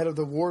 ahead of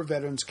the war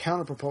veterans'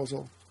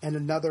 counterproposal and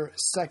another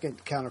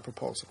second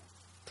counterproposal.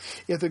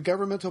 If the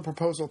governmental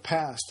proposal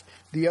passed,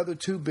 the other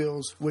two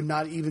bills would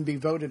not even be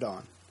voted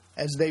on,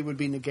 as they would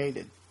be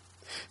negated.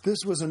 This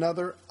was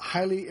another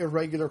highly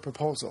irregular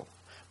proposal,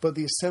 but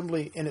the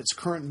Assembly, in its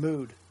current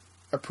mood,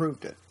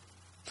 approved it.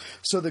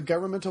 So the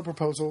governmental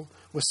proposal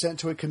was sent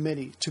to a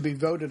committee to be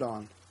voted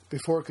on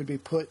before it could be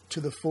put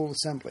to the full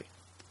Assembly.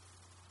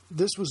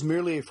 This was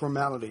merely a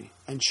formality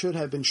and should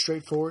have been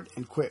straightforward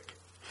and quick.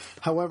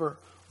 However,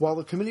 while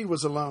the committee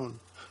was alone,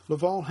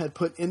 Laval had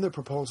put in the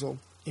proposal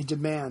a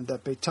demand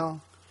that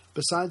Pétain,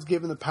 besides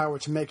given the power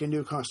to make a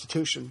new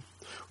constitution,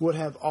 would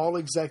have all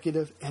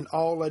executive and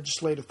all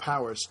legislative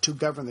powers to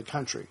govern the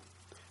country.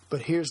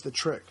 But here's the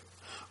trick.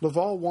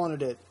 Laval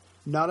wanted it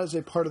not as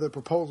a part of the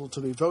proposal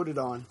to be voted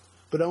on,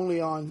 but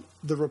only on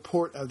the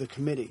report of the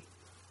committee.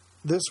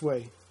 This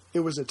way,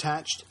 it was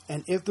attached,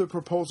 and if the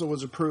proposal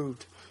was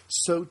approved,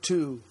 so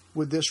too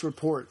would this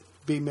report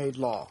be made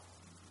law.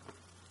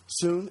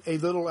 Soon, a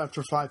little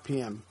after 5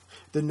 p.m.,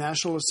 the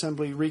National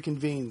Assembly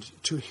reconvened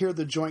to hear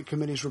the Joint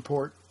Committee's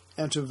report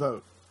and to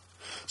vote.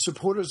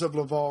 Supporters of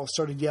Laval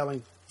started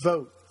yelling,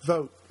 "Vote,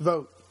 vote,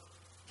 vote."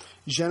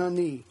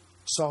 Genani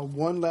saw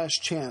one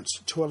last chance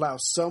to allow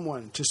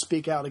someone to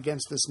speak out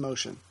against this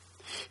motion.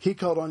 He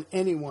called on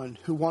anyone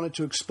who wanted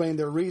to explain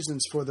their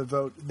reasons for the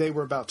vote they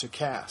were about to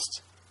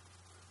cast.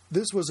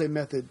 This was a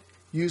method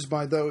used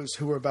by those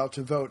who were about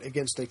to vote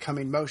against a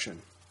coming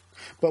motion.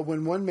 But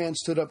when one man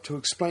stood up to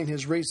explain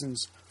his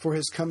reasons for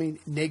his coming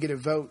negative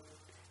vote,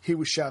 he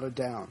was shouted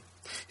down.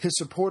 His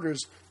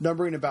supporters,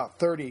 numbering about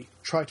 30,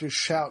 tried to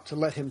shout to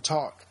let him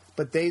talk,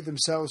 but they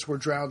themselves were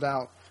drowned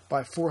out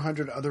by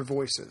 400 other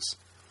voices.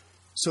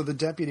 So the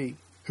deputy,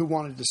 who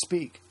wanted to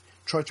speak,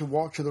 tried to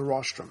walk to the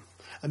rostrum,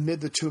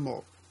 amid the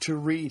tumult, to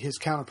read his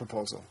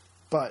counterproposal.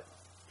 But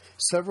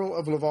several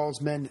of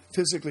Laval's men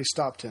physically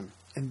stopped him,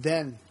 and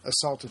then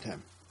assaulted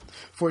him.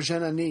 For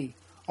Genani,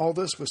 all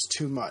this was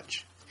too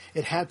much.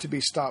 It had to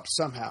be stopped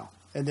somehow,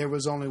 and there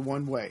was only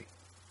one way.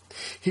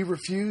 He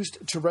refused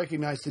to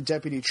recognize the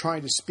deputy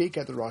trying to speak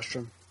at the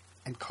rostrum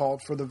and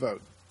called for the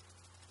vote.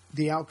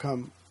 The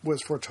outcome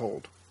was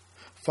foretold.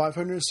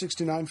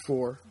 569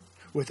 for,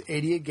 with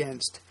 80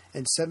 against,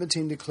 and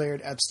 17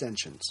 declared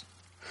abstentions.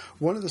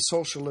 One of the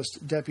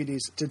socialist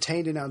deputies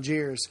detained in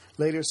Algiers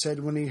later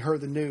said when he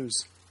heard the news,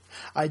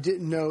 I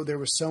didn't know there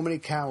were so many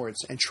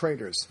cowards and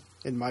traitors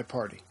in my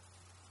party."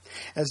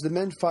 As the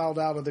men filed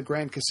out of the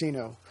Grand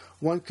Casino,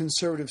 one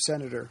conservative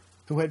senator,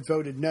 who had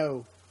voted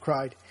no,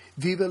 cried,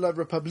 "Vive la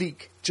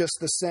République, just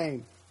the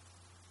same."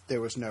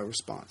 There was no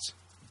response.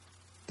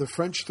 The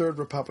French Third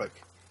Republic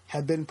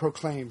had been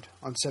proclaimed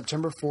on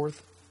September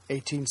 4th,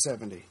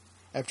 1870,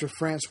 after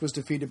France was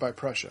defeated by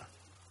Prussia.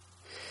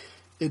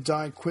 It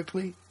died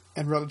quickly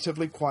and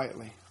relatively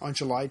quietly on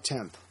July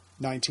 10th,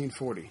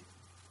 1940,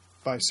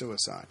 by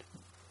suicide.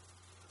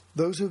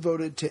 Those who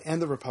voted to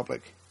end the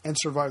Republic and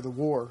survive the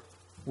war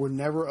were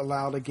never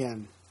allowed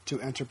again to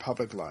enter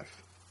public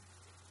life.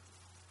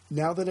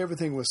 Now that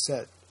everything was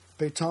set,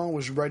 Pétain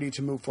was ready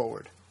to move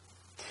forward.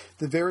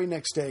 The very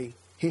next day,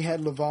 he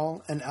had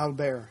Laval and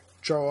Albert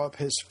draw up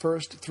his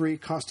first 3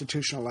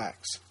 constitutional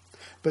acts.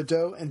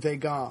 Bedeau and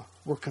Véga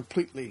were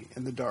completely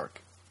in the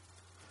dark.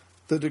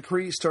 The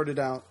decree started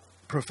out,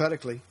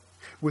 prophetically,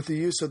 with the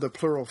use of the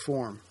plural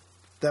form.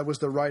 That was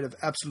the right of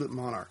absolute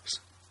monarchs.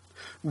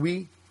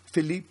 We,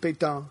 Philippe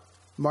Pétain,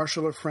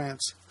 Marshal of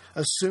France,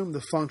 assumed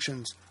the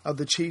functions of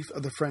the chief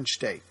of the French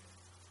state.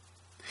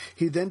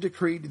 He then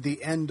decreed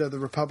the end of the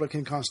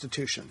Republican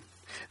Constitution,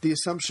 the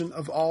assumption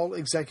of all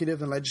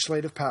executive and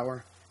legislative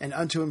power, and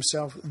unto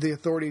himself the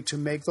authority to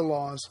make the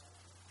laws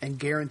and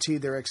guarantee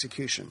their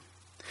execution.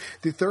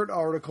 The 3rd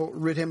article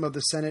rid him of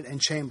the Senate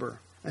and Chamber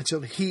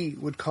until he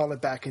would call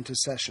it back into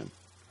session,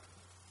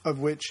 of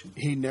which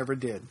he never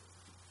did.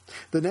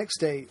 The next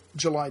day,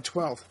 July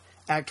 12th,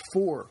 Act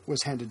 4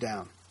 was handed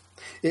down.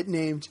 It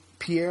named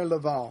Pierre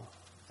Laval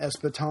as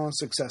Pétain's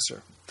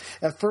successor.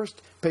 At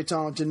first,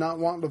 Pétain did not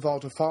want Laval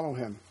to follow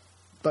him,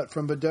 but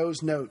from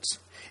Bedeau's notes,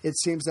 it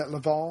seems that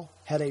Laval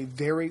had a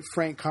very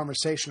frank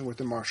conversation with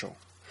the Marshal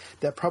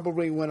that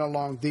probably went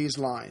along these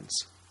lines.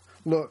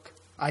 "Look,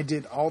 I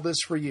did all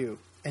this for you,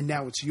 and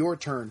now it's your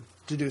turn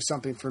to do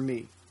something for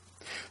me."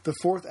 The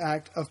 4th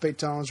act of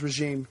Pétain's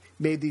regime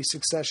made the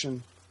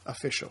succession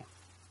official.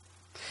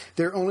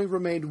 There only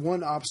remained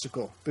one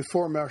obstacle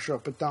before Marshal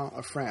Pétain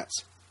of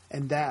France,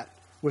 and that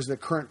was the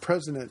current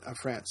president of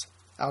France,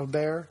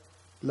 Albert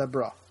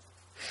Lebrun.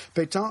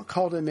 Pétain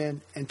called him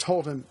in and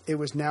told him it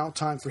was now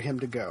time for him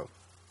to go.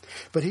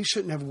 But he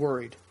shouldn't have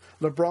worried.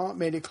 Lebrun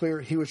made it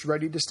clear he was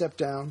ready to step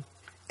down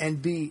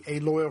and be a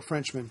loyal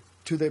Frenchman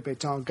to the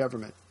Pétain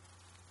government.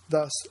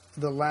 Thus,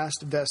 the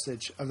last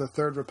vestige of the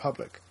Third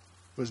Republic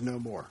was no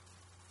more.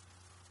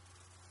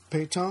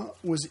 Pétain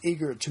was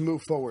eager to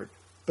move forward,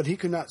 but he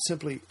could not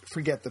simply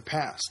forget the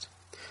past.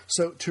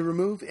 So, to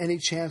remove any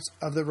chance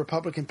of the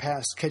Republican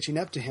past catching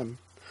up to him,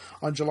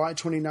 on July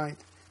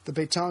 29th, the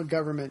Pétain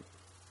government,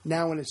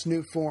 now in its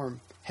new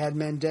form, had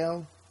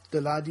Mandel,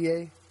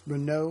 Daladier,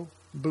 Renault,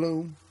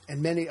 Blum,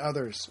 and many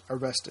others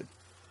arrested.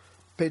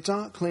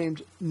 Pétain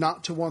claimed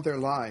not to want their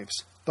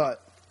lives,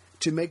 but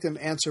to make them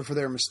answer for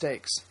their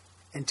mistakes,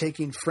 and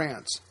taking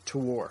France to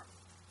war.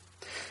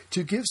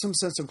 To give some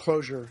sense of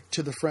closure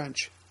to the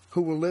French,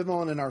 who will live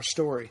on in our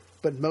story,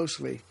 but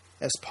mostly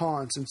as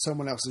pawns in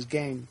someone else's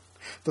game,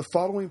 the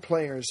following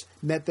players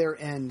met their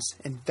ends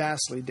in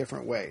vastly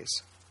different ways.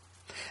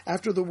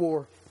 After the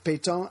war,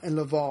 Pétain and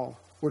Laval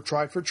were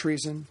tried for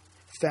treason,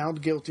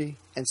 found guilty,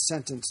 and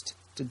sentenced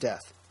to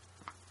death.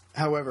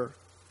 However,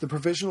 the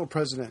provisional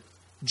president,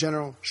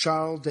 General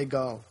Charles de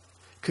Gaulle,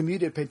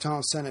 commuted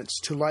Pétain's sentence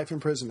to life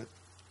imprisonment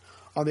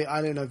on the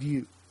island of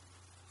Eue.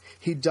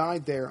 He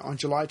died there on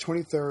July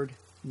 23,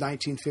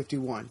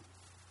 1951.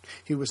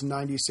 He was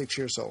 96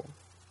 years old.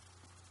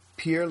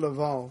 Pierre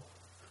Laval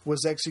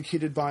was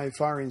executed by a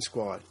firing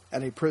squad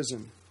at a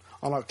prison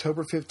on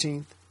October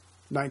 15,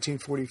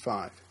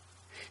 1945.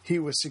 He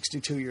was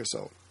 62 years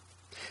old.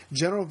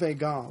 General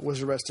Véga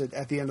was arrested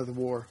at the end of the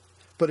war,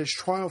 but his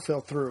trial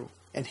fell through,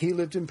 and he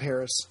lived in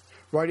Paris,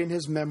 writing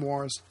his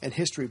memoirs and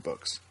history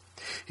books.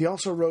 He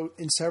also wrote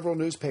in several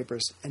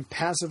newspapers and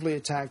passively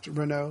attacked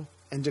Renault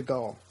and de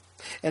Gaulle.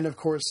 And of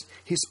course,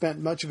 he spent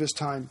much of his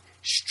time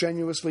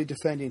strenuously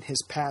defending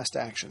his past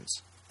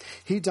actions.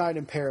 He died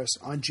in Paris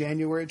on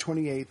January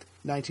 28,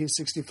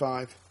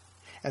 1965,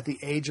 at the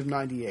age of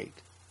 98.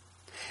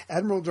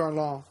 Admiral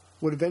Darlan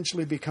would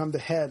eventually become the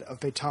head of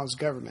Pétain's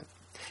government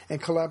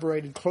and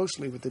collaborated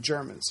closely with the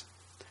Germans.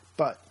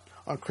 But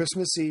on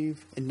Christmas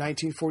Eve in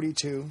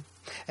 1942,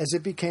 as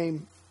it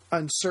became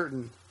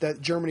uncertain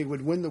that Germany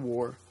would win the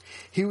war,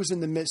 he was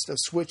in the midst of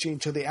switching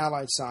to the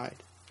Allied side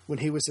when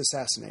he was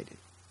assassinated.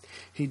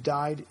 He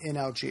died in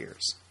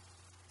Algiers.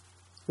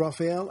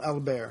 Raphael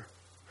Albert,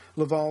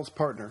 Laval's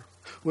partner,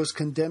 was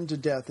condemned to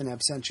death in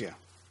absentia,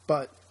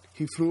 but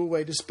he flew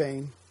away to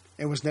Spain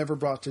and was never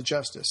brought to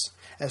justice,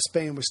 as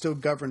Spain was still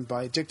governed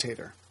by a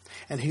dictator,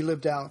 and he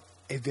lived out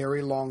a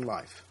very long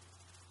life.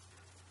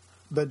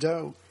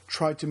 Bedeau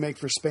tried to make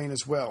for Spain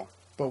as well,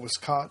 but was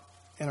caught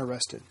and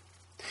arrested.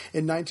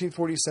 In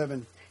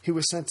 1947, he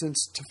was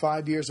sentenced to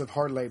 5 years of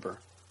hard labor,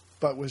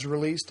 but was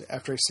released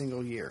after a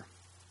single year.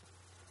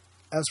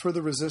 As for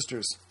the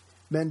resistors,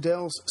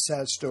 Mandel's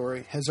sad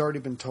story has already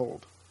been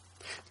told.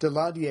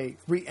 Daladier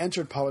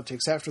re-entered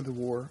politics after the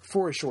war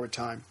for a short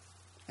time,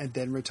 and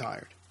then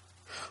retired.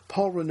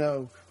 Paul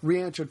Renault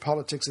re-entered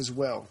politics as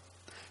well,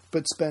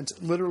 but spent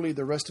literally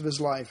the rest of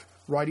his life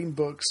writing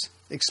books,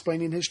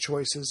 explaining his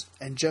choices,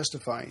 and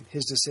justifying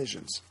his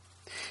decisions.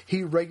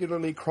 He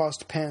regularly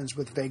crossed pens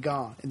with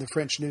Végan in the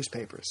French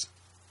newspapers.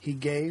 He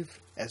gave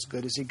as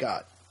good as he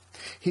got.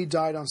 He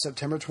died on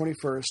September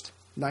 21st,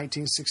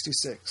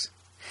 1966.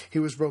 He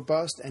was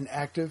robust and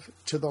active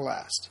to the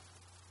last.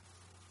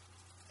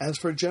 As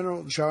for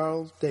General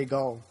Charles de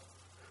Gaulle,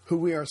 who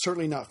we are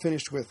certainly not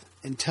finished with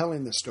in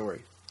telling the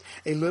story,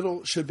 a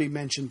little should be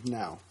mentioned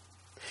now.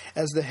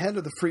 As the head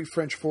of the Free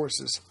French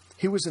forces,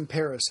 he was in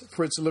Paris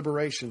for its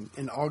liberation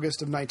in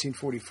August of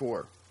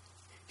 1944.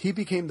 He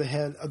became the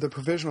head of the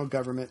provisional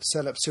government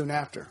set up soon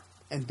after,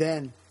 and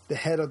then the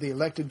head of the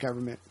elected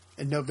government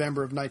in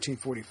November of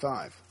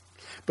 1945.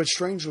 But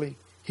strangely,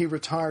 he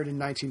retired in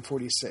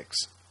 1946.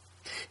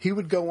 He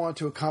would go on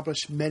to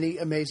accomplish many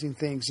amazing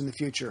things in the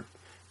future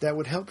that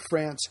would help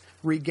France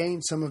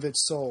regain some of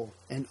its soul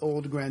and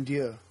old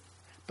grandeur.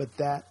 But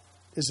that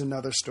is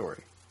another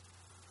story.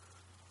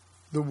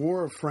 The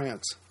War of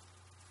France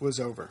was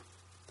over.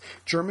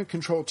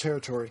 German-controlled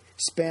territory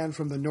spanned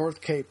from the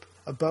North Cape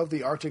above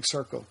the Arctic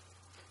Circle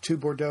to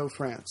Bordeaux,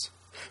 France,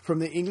 from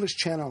the English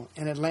Channel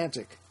and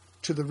Atlantic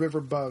to the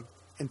River Bug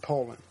in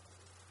Poland.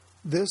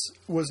 This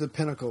was the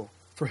pinnacle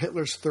for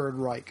Hitler's Third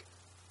Reich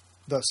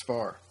thus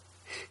far.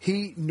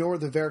 He nor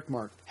the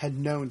Wehrmacht had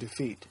known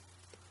defeat.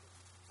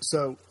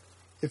 So,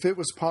 if it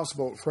was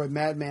possible for a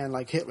madman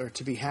like Hitler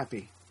to be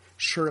happy,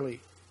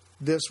 surely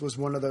this was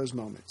one of those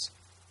moments.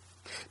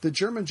 The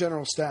German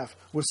General Staff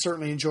was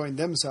certainly enjoying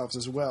themselves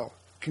as well,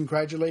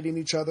 congratulating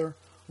each other,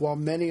 while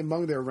many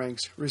among their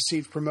ranks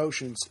received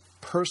promotions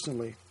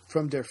personally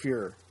from Der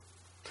Fuhrer.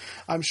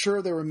 I'm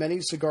sure there were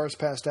many cigars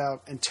passed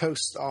out and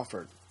toasts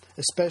offered,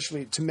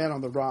 especially to men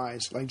on the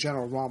rise like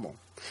General Rommel.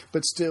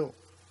 But still,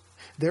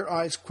 their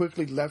eyes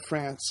quickly left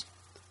France,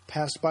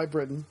 passed by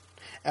Britain.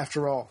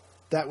 After all,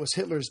 that was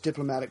Hitler's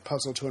diplomatic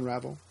puzzle to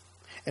unravel,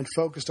 and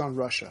focused on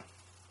Russia,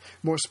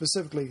 more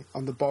specifically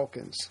on the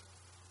Balkans,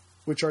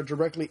 which are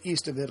directly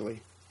east of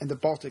Italy, and the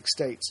Baltic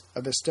states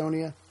of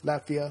Estonia,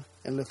 Latvia,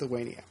 and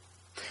Lithuania.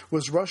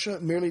 Was Russia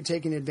merely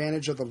taking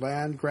advantage of the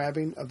land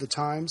grabbing of the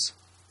times,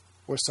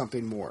 or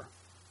something more?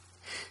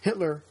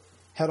 Hitler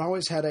had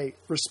always had a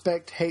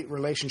respect-hate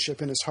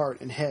relationship in his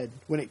heart and head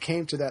when it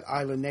came to that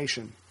island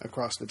nation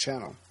across the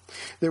Channel.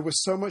 There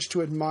was so much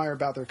to admire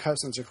about their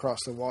cousins across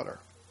the water.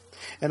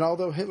 And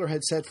although Hitler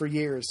had said for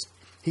years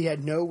he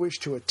had no wish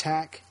to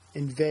attack,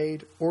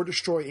 invade, or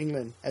destroy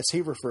England, as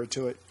he referred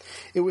to it,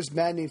 it was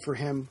maddening for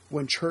him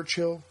when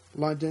Churchill,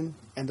 London,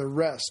 and the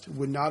rest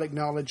would not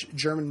acknowledge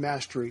German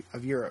mastery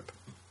of Europe.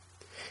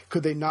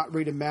 Could they not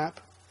read a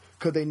map?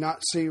 Could they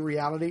not see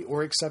reality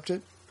or accept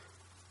it?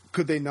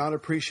 Could they not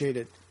appreciate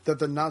it that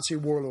the Nazi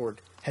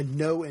warlord had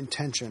no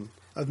intention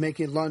of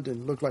making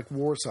London look like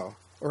Warsaw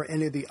or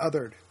any of the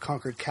other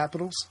conquered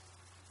capitals?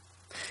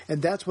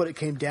 And that's what it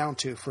came down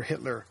to for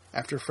Hitler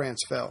after France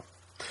fell.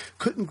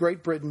 Couldn't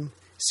Great Britain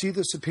see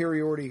the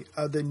superiority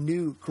of the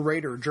new,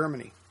 greater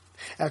Germany?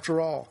 After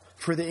all,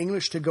 for the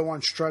English to go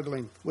on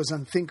struggling was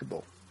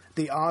unthinkable.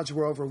 The odds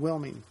were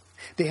overwhelming.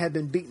 They had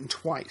been beaten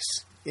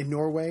twice, in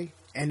Norway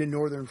and in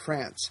northern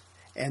France,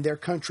 and their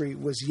country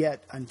was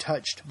yet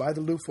untouched by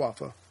the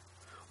Luftwaffe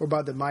or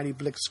by the mighty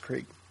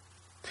Blitzkrieg.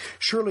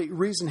 Surely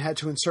reason had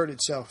to insert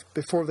itself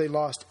before they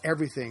lost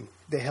everything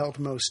they held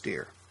most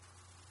dear.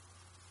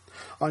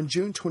 On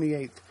June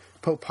 28th,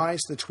 Pope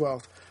Pius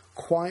XII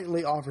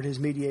quietly offered his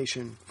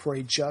mediation for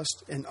a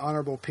just and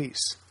honorable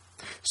peace.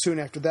 Soon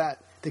after that,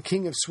 the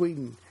King of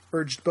Sweden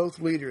urged both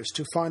leaders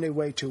to find a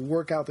way to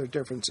work out their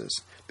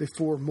differences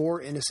before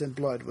more innocent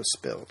blood was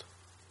spilled.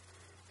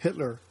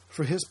 Hitler,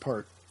 for his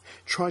part,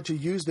 tried to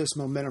use this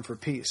momentum for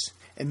peace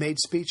and made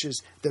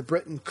speeches that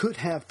Britain could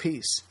have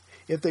peace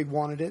if they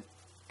wanted it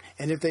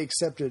and if they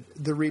accepted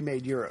the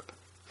remade Europe.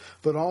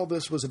 But all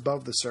this was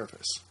above the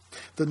surface.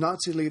 The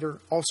Nazi leader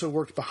also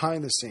worked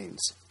behind the scenes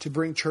to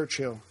bring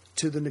Churchill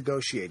to the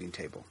negotiating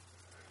table.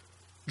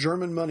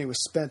 German money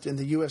was spent in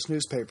the U.S.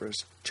 newspapers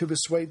to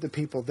persuade the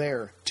people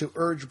there to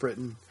urge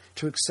Britain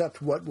to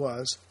accept what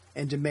was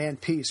and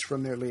demand peace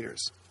from their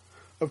leaders.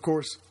 Of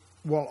course,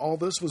 while all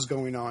this was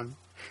going on,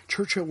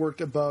 Churchill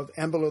worked above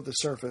and below the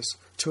surface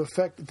to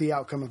affect the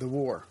outcome of the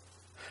war,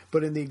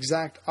 but in the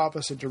exact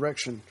opposite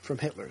direction from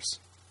Hitler's.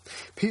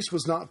 Peace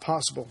was not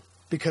possible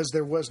because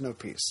there was no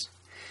peace.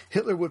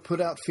 Hitler would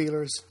put out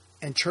feelers,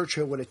 and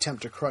Churchill would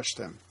attempt to crush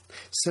them.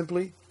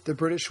 Simply, the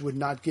British would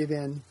not give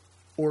in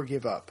or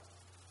give up.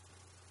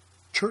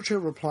 Churchill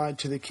replied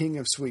to the King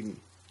of Sweden,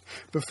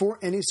 "Before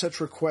any such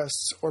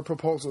requests or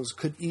proposals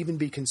could even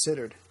be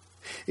considered,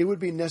 it would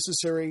be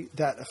necessary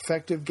that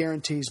effective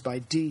guarantees by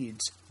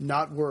deeds,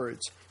 not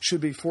words,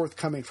 should be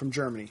forthcoming from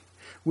Germany,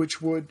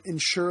 which would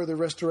ensure the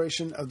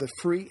restoration of the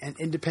free and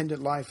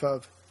independent life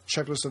of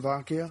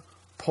Czechoslovakia,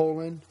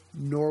 Poland,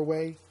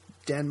 Norway,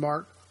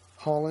 Denmark,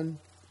 Holland,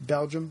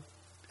 Belgium,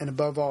 and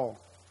above all,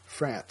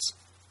 France."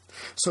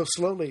 So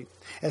slowly,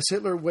 as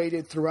Hitler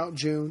waited throughout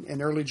June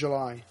and early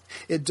July,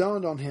 it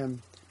dawned on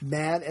him,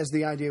 mad as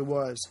the idea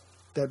was,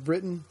 that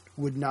Britain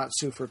would not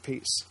sue for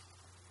peace.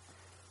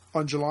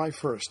 On July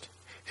 1st,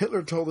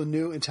 Hitler told the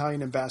new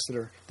Italian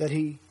ambassador that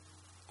he,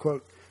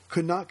 quote,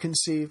 could not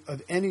conceive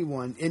of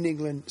anyone in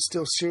England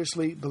still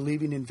seriously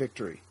believing in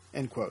victory,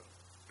 end quote.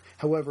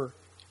 However,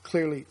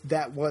 clearly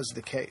that was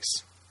the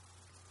case.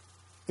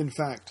 In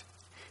fact,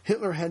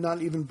 Hitler had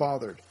not even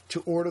bothered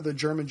to order the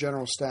German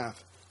General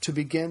Staff to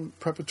begin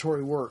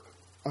preparatory work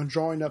on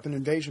drawing up an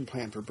invasion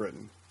plan for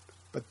Britain.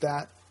 But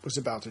that was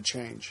about to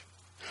change.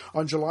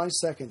 On July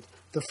 2nd,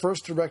 the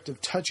first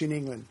directive touching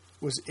England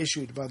was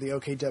issued by the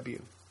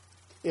OKW.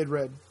 It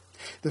read,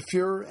 "The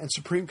Fuhrer and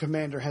Supreme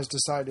Commander has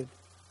decided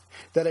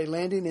that a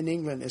landing in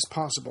England is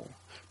possible,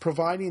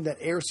 providing that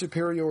air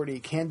superiority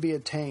can be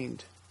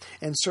attained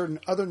and certain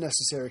other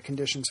necessary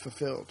conditions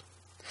fulfilled.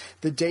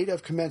 The date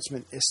of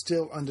commencement is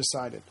still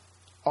undecided.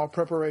 All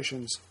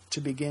preparations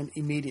to begin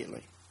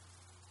immediately."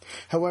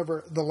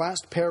 However, the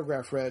last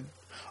paragraph read,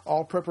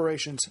 "All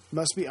preparations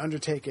must be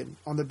undertaken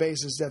on the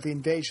basis that the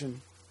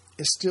invasion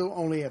is still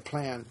only a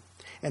plan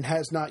and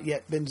has not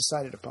yet been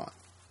decided upon."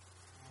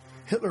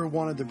 Hitler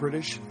wanted the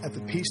British at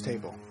the peace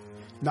table,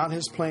 not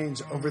his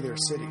planes over their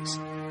cities.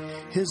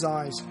 His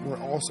eyes were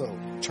also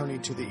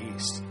turning to the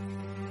east.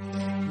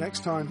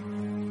 Next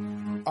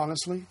time,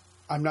 honestly,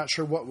 I'm not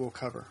sure what we'll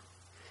cover.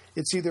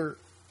 It's either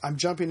I'm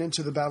jumping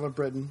into the Battle of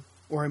Britain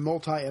or a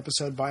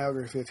multi-episode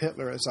biography of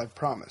Hitler as I've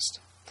promised.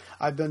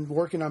 I've been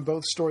working on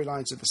both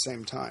storylines at the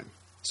same time,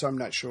 so I'm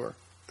not sure.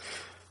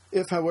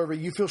 If, however,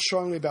 you feel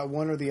strongly about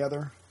one or the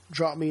other,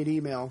 drop me an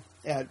email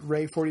at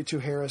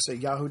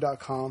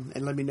ray42harris@yahoo.com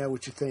and let me know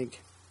what you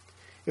think.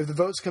 If the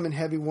votes come in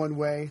heavy one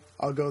way,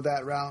 I'll go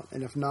that route,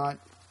 and if not,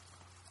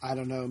 I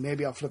don't know,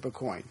 maybe I'll flip a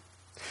coin.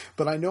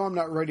 But I know I'm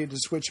not ready to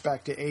switch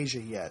back to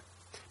Asia yet.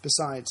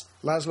 Besides,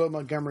 Laszlo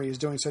Montgomery is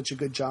doing such a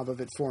good job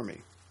of it for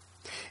me.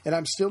 And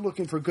I'm still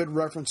looking for good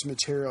reference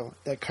material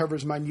that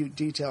covers minute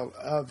detail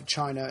of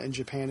China and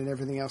Japan and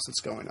everything else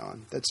that's going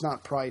on, that's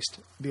not priced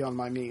beyond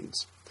my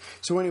means.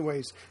 So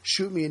anyways,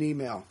 shoot me an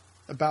email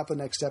about the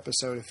next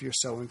episode if you're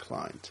so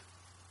inclined.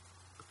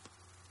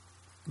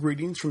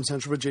 Greetings from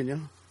Central Virginia.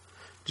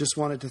 Just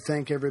wanted to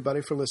thank everybody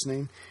for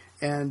listening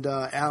and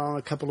add on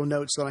a couple of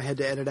notes that I had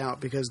to edit out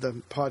because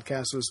the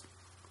podcast was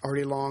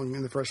already long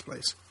in the first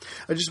place.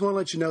 I just want to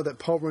let you know that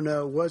Paul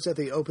Renault was at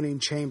the opening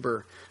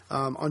chamber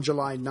on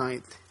July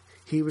 9th.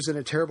 He was in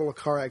a terrible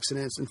car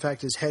accident. In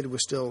fact, his head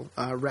was still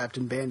wrapped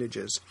in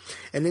bandages.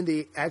 And in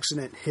the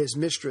accident, his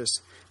mistress,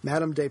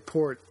 Madame de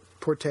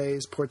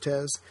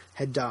Portes,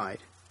 had died,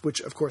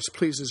 which, of course,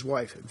 pleased his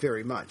wife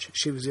very much.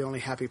 She was the only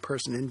happy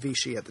person in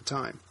Vichy at the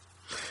time.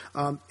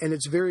 And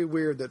it's very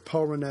weird that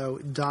Paul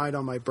Renault died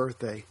on my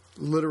birthday,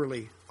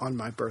 literally on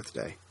my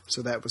birthday.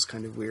 So that was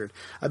kind of weird.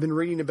 I've been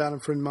reading about him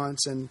for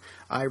months, and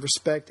I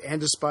respect and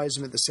despise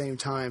him at the same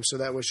time, so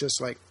that was just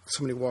like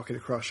somebody walking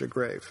across your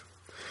grave.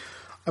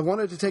 I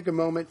wanted to take a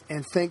moment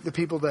and thank the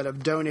people that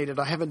have donated.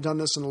 I haven't done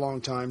this in a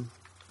long time,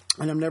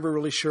 and I'm never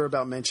really sure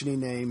about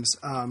mentioning names,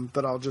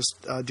 but I'll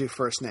just do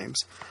first names.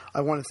 I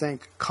want to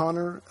thank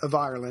Connor of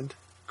Ireland,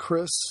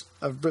 Chris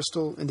of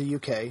Bristol in the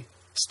UK,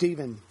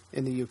 Stephen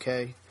in the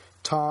UK,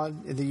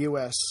 Todd in the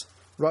US,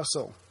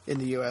 Russell in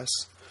the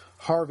US,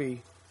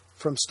 Harvey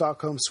from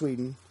Stockholm,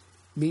 Sweden,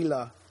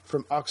 Mila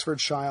from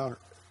Oxfordshire,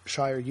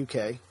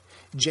 UK,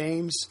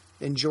 James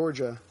in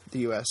Georgia,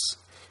 the US,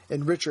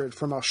 and Richard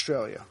from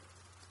Australia.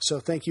 So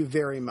thank you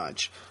very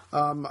much.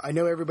 I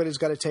know everybody's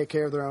got to take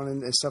care of their own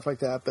and stuff like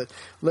that, but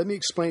let me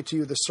explain to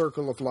you the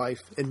circle of life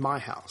in my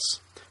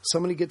house.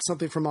 Somebody gets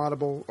something from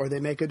Audible or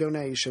they make a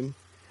donation.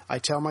 I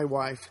tell my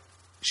wife,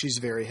 she's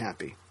very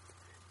happy.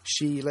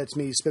 She lets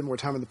me spend more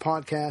time on the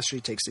podcast. She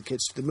takes the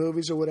kids to the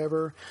movies or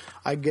whatever.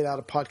 I get out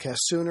a podcast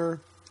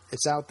sooner.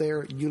 It's out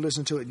there. You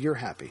listen to it. You're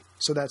happy.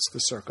 So that's the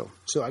circle.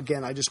 So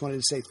again, I just wanted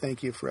to say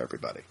thank you for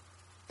everybody.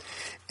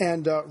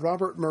 And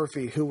Robert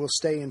Murphy, who will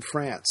stay in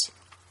France,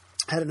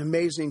 had an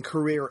amazing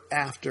career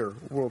after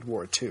World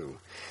War II.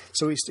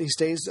 So he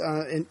stays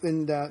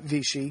in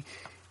Vichy,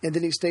 and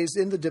then he stays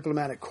in the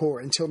diplomatic corps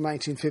until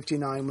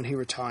 1959 when he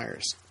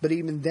retires. But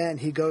even then,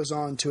 he goes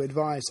on to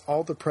advise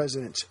all the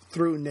presidents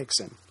through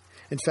Nixon.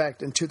 In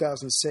fact, in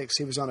 2006,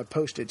 he was on a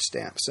postage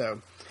stamp.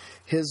 So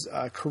his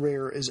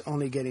career is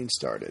only getting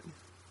started.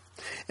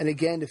 And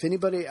again, if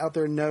anybody out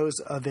there knows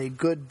of a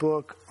good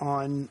book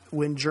on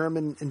when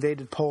German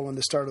invaded Poland,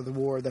 the start of the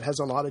war, that has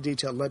a lot of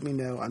detail, let me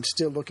know. I'm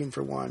still looking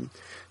for one.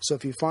 So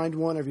if you find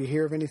one or if you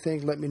hear of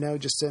anything, let me know.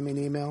 Just send me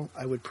an email.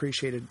 I would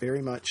appreciate it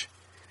very much.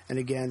 And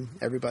again,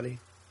 everybody,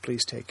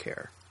 please take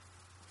care.